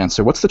real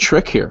answer? What's the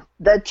trick here?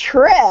 The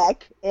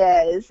trick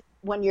is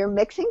when you're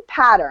mixing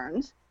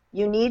patterns,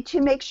 you need to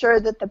make sure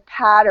that the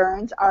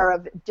patterns are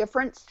of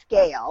different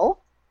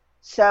scale.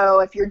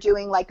 So if you're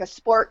doing like a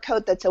sport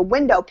coat that's a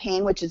window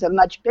pane, which is a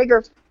much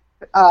bigger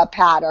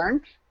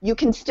pattern, you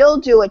can still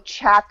do a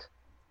check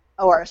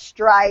or a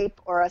stripe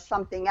or a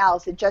something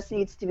else. It just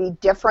needs to be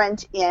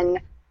different in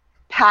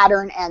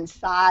pattern and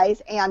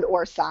size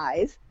or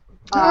size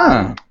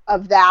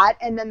of that.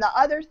 And then the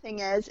other thing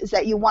is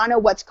that you want to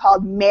what's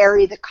called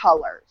marry the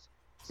colors.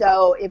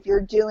 So if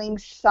you're doing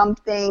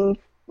something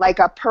like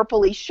a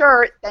purpley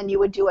shirt, then you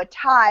would do a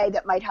tie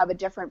that might have a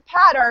different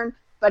pattern,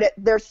 but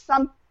there's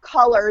some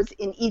colors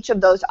in each of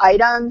those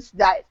items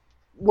that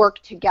work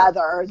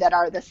together that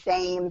are the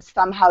same.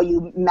 Somehow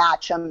you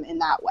match them in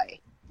that way.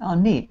 Oh,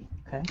 neat.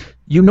 Okay.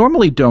 You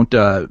normally don't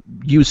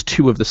use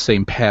 2 of the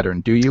same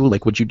pattern, do you?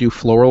 Like, would you do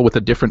floral with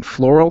a different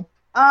floral?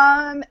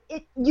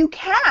 You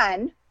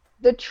can.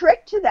 The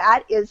trick to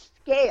that is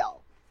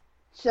scale.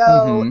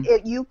 So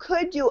you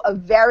could do a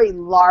very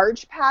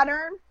large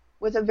pattern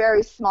with a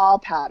very small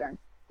pattern.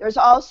 There's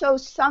also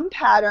some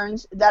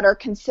patterns that are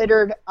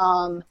considered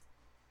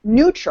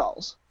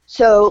neutrals.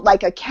 So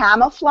like a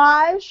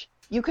camouflage,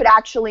 you could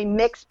actually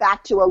mix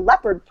back to a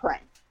leopard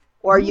print.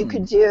 Or you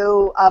could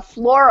do a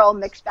floral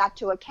mixed back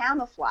to a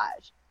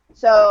camouflage.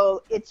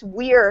 So it's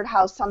weird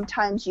how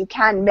sometimes you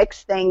can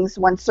mix things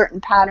when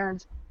certain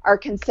patterns are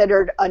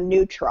considered a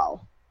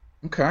neutral.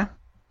 Okay.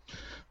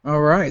 All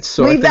right.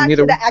 So leave I think that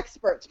to the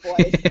experts,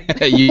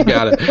 boys. You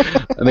got it.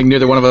 I think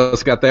neither one of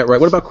us got that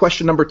right. What about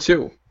question number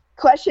 2?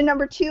 Question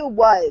number 2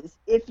 was,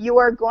 if you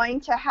are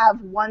going to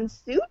have one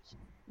suit,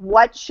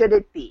 what should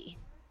it be?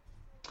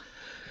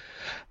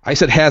 I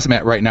said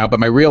hazmat right now, but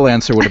my real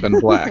answer would have been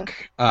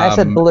black. I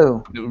said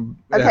blue.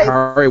 Okay,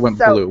 Harry went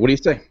blue. What do you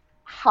say?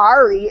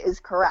 Harry is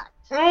correct.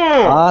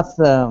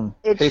 Awesome.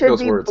 It should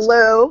be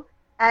blue.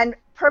 And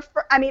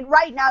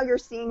right now you're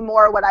seeing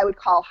more what I would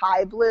call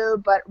high blue,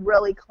 but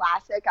really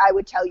classic, I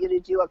would tell you to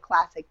do a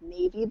classic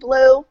navy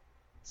blue,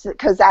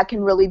 because that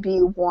can really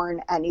be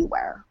worn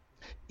anywhere.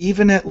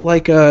 Even at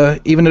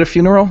a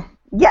funeral?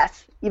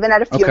 Yes, even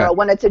at a funeral. Okay.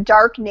 When it's a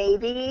dark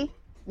navy,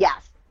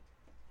 yes.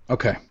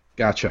 Okay,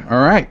 gotcha.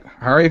 All right,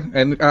 Harry,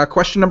 and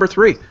question number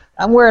 3.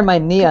 I'm wearing my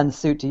neon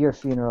suit to your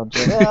funeral,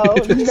 Jim.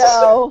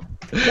 No.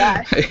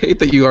 Gosh. I hate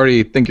that you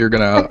already think you're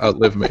going to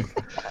outlive me.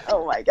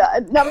 Oh, my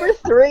God. Number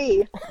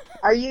 3,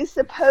 are you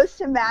supposed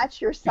to match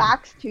your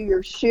socks to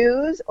your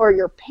shoes or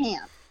your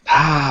pants?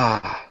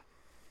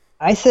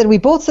 I said we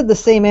both said the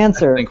same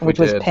answer, which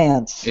was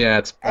pants.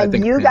 Yeah, I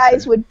think you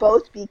guys would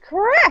both be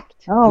correct.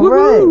 Oh,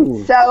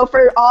 right. So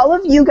for all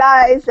of you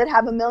guys that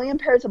have a million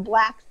pairs of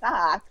black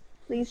socks,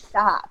 please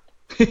stop.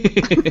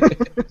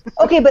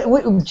 Okay, but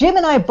Jim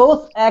and I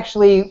both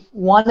actually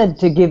wanted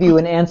to give you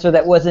an answer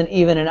that wasn't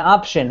even an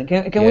option.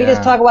 Can we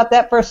just talk about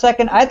that for a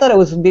second? I thought it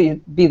was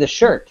be the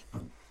shirt.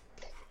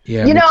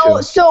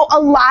 Yeah. So a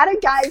lot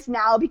of guys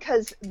now,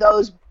 because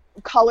those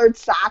colored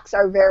socks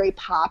are very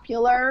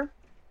popular,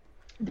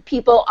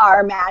 people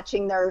are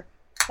matching their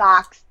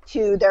socks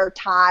to their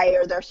tie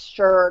or their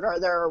shirt or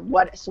their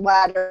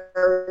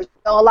sweater.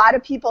 So a lot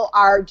of people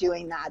are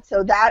doing that.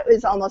 So that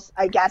is almost,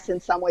 I guess, in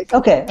some ways,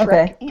 a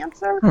trick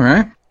answer. All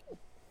right.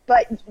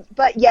 but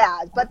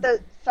the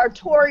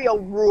sartorial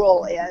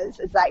rule is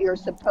that you're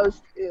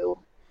supposed to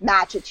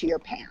match it to your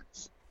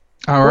pants.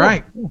 All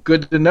right,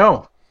 good to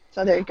know.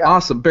 So there you go.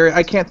 Awesome, Barrie.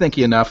 I can't thank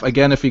you enough.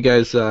 Again, if you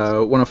guys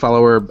want to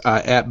follow her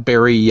at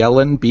Barrie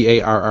Yellen,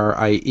 BarrieYellen,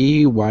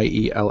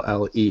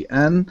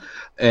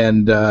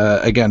 and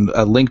again,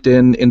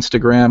 LinkedIn,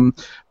 Instagram.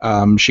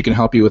 She can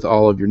help you with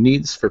all of your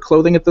needs for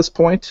clothing at this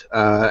point.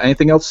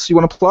 Anything else you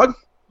want to plug?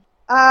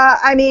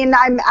 I mean,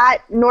 I'm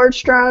at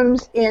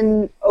Nordstrom's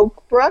in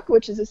Oak Brook,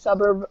 which is a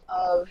suburb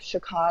of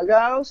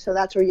Chicago. So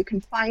that's where you can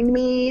find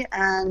me,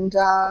 and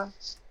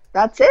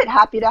that's it.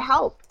 Happy to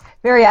help.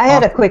 Barrie, I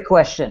had a quick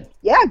question.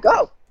 Yeah,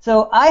 go.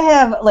 So I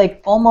have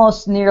like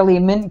almost nearly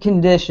mint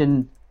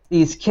condition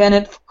these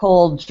Kenneth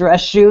Cole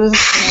dress shoes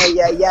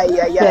Yeah.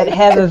 that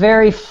have a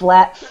very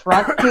flat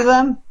front to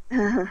them,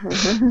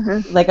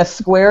 like a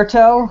square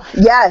toe.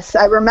 Yes,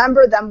 I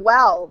remember them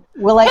well.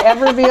 Will I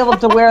ever be able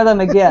to wear them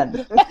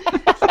again?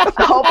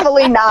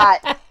 Hopefully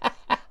not.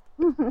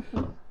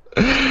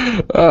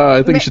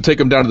 I think you should take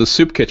them down to the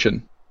soup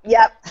kitchen.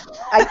 Yep,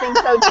 I think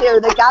so too.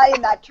 The guy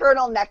in that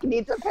turtleneck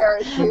needs a pair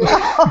of shoes.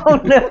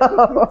 Oh no!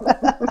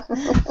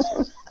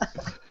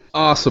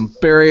 Awesome,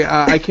 Barrie.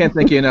 I can't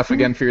thank you enough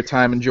again for your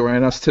time and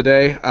joining us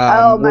today.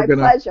 My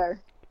pleasure.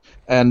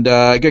 And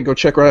again, go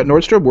check her out at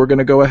Nordstrom. We're going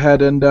to go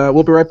ahead and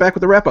we'll be right back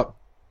with the wrap up.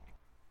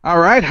 All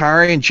right,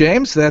 Harry and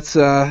James, that's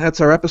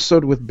our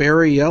episode with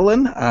Barrie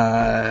Yellen.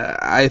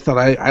 I thought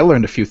I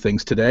learned a few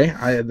things today.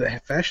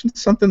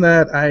 Fashion's something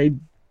that I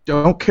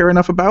don't care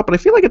enough about, but I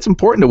feel like it's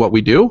important to what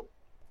we do.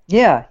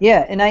 Yeah,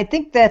 and I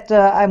think that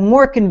I'm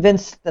more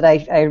convinced that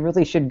I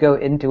really should go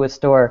into a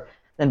store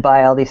than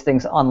buy all these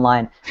things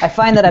online. I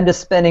find that I'm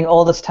just spending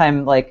all this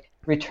time like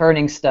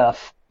returning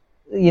stuff.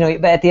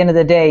 But at the end of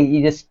the day,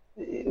 you just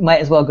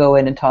might as well go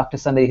in and talk to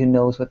somebody who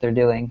knows what they're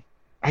doing.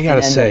 I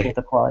gotta say, with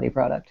a quality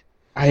product.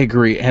 I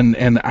agree,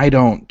 and I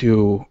don't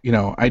do,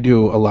 I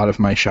do a lot of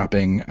my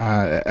shopping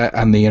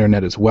on the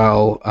internet as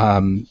well,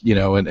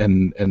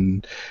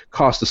 and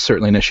cost is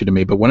certainly an issue to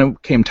me. But when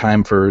it came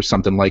time for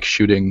something like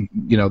shooting,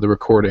 the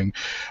recording,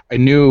 I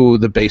knew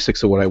the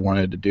basics of what I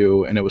wanted to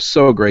do, and it was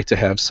so great to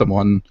have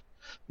someone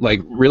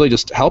like really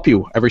just help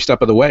you every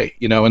step of the way,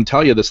 and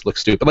tell you this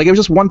looks stupid. Like, it was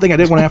just one thing I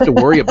didn't want to have to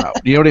worry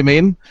about. You know what I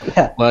mean?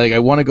 Yeah. Like, I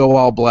want to go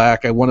all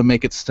black. I want to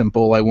make it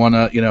simple. I want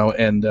to,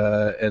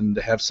 and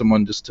have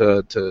someone just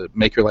to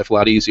make your life a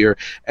lot easier.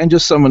 And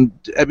just someone.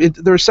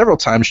 There were several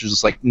times she was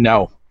just like,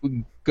 no,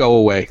 go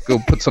away. Go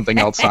put something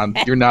else on.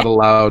 You're not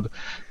allowed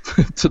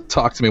to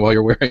talk to me while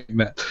you're wearing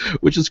that,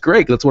 which is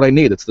great. That's what I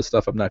need. It's the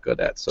stuff I'm not good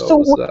at.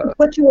 So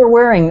what you were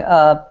wearing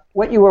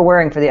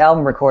for the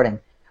album recording.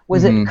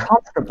 Was it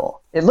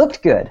comfortable? It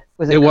looked good.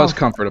 It was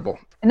comfortable.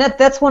 And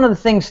that's one of the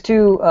things,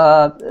 too,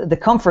 the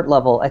comfort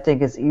level, I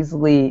think, is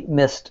easily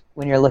missed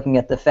when you're looking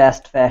at the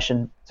fast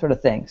fashion sort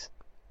of things.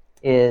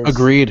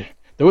 Agreed.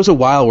 There was a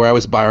while where I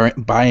was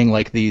buying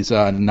like these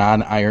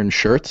non-iron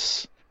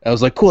shirts. I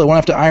was like, cool, I won't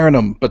have to iron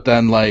them. But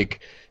then,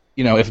 like,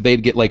 if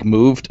they'd get like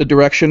moved a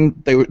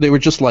direction, they were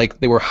just like,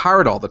 they were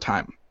hard all the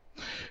time.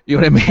 You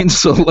know what I mean?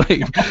 So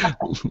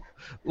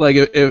like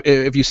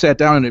if you sat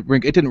down and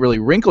it didn't really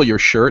wrinkle your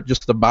shirt,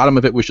 just the bottom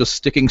of it was just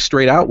sticking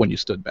straight out when you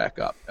stood back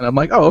up. And I'm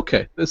like, oh,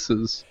 okay, this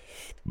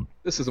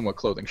isn't what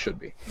clothing should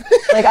be.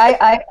 Like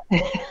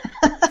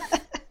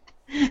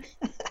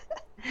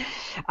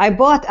I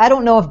bought, I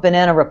don't know if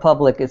Banana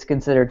Republic is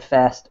considered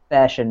fast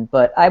fashion,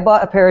 but I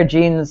bought a pair of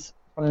jeans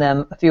from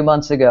them a few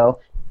months ago,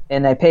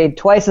 and I paid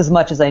twice as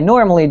much as I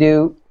normally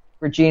do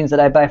for jeans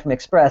that I buy from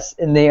Express,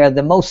 and they are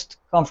the most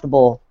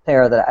comfortable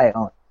pair that I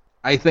own.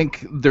 I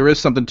think there is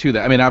something to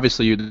that. I mean,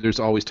 obviously, there's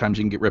always times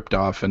you can get ripped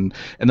off, and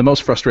the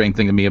most frustrating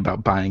thing to me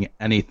about buying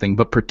anything,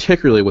 but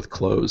particularly with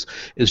clothes,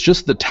 is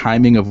just the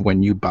timing of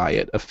when you buy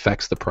it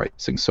affects the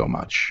pricing so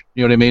much.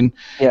 You know what I mean?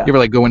 Yeah. You ever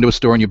like go into a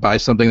store and you buy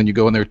something, and you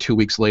go in there 2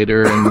 weeks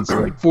later, and it's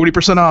like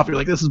 40% off. You're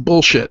like, this is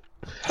bullshit.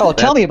 Oh,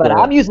 tell me about it.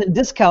 I'm using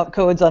discount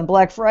codes on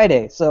Black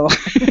Friday, so.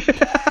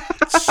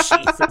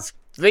 Jesus.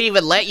 Do they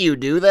even let you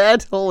do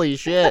that? Holy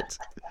shit.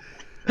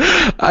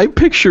 I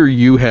picture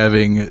you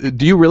having.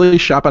 Do you really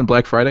shop on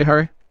Black Friday,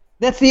 Harry?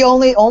 That's the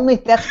only.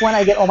 That's when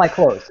I get all my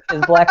clothes.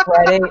 Is Black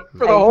Friday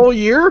For the whole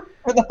year?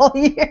 For the whole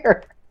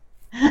year.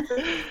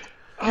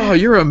 Oh,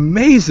 you're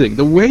amazing.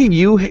 The way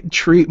you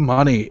treat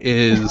money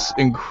is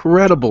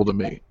incredible to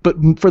me. But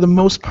for the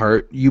most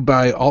part, you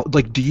buy all.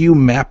 Like, do you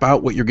map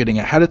out what you're getting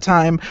ahead of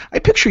time? I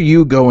picture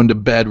you going to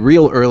bed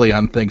real early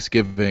on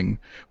Thanksgiving,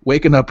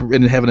 waking up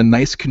and having a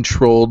nice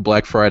controlled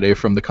Black Friday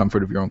from the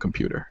comfort of your own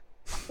computer.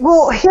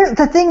 Well,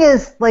 the thing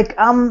is, like,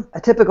 I'm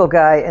a typical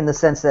guy in the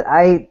sense that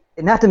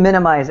not to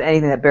minimize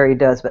anything that Barrie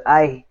does, but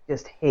I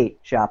just hate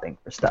shopping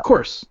for stuff. Of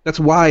course. That's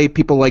why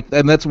people like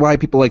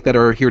that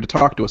are here to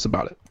talk to us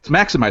about it. It's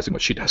maximizing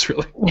what she does,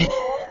 really.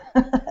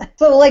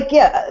 So, like,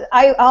 yeah,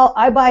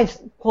 I buy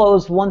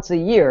clothes once a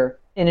year,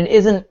 and it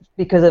isn't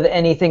because of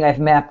anything I've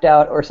mapped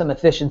out or some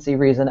efficiency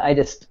reason. I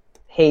just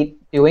hate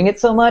doing it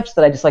so much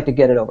that I just like to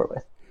get it over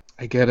with.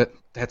 I get it.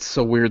 That's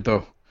so weird,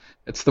 though.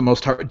 It's the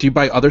most hard. Do you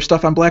buy other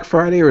stuff on Black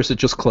Friday, or is it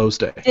just clothes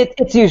day?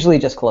 It's usually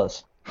just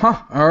clothes.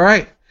 Huh, all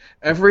right.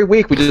 Every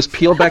week we just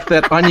peel back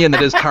that onion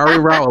that is Hari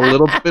Rao a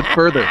little bit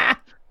further.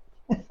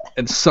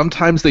 And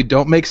sometimes they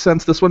don't make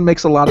sense. This one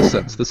makes a lot of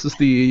sense. This is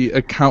the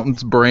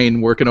accountant's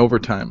brain working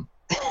overtime.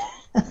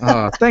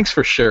 Thanks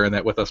for sharing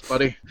that with us,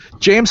 buddy.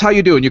 James, how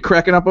you doing? You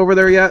cracking up over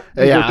there yet?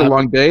 You Yeah, worked a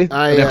long day.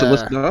 I You have to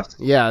listen to us.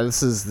 Yeah,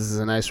 this is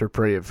a nice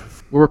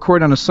reprieve. We're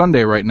recording on a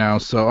Sunday right now,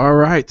 so all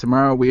right.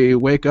 Tomorrow we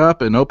wake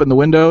up and open the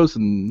windows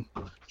and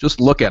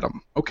just look at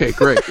them. Okay,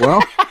 great.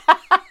 Well,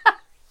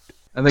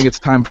 I think it's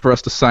time for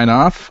us to sign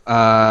off.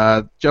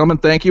 Gentlemen,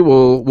 thank you.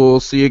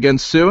 We'll see you again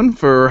soon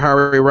for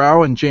Hari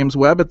Rao and James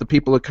Webb at the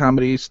People of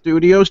Comedy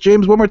Studios.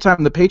 James, one more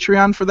time, the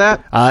Patreon for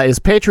that? Is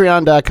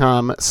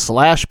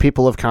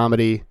patreon.com/People of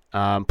Comedy.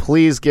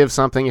 Please give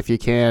something if you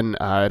can.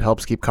 It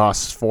helps keep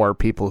costs for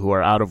people who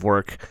are out of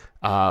work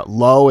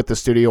low at the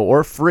studio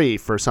or free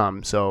for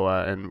some. So,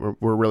 and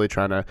we're really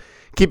trying to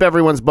keep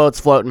everyone's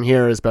boats floating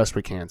here as best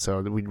we can.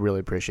 So we'd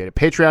really appreciate it.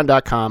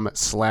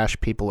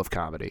 Patreon.com/People of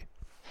Comedy.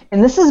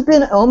 And this has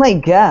been, oh my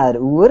God,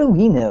 what do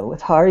we know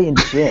with Hari and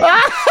Jay?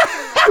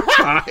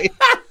 Bye.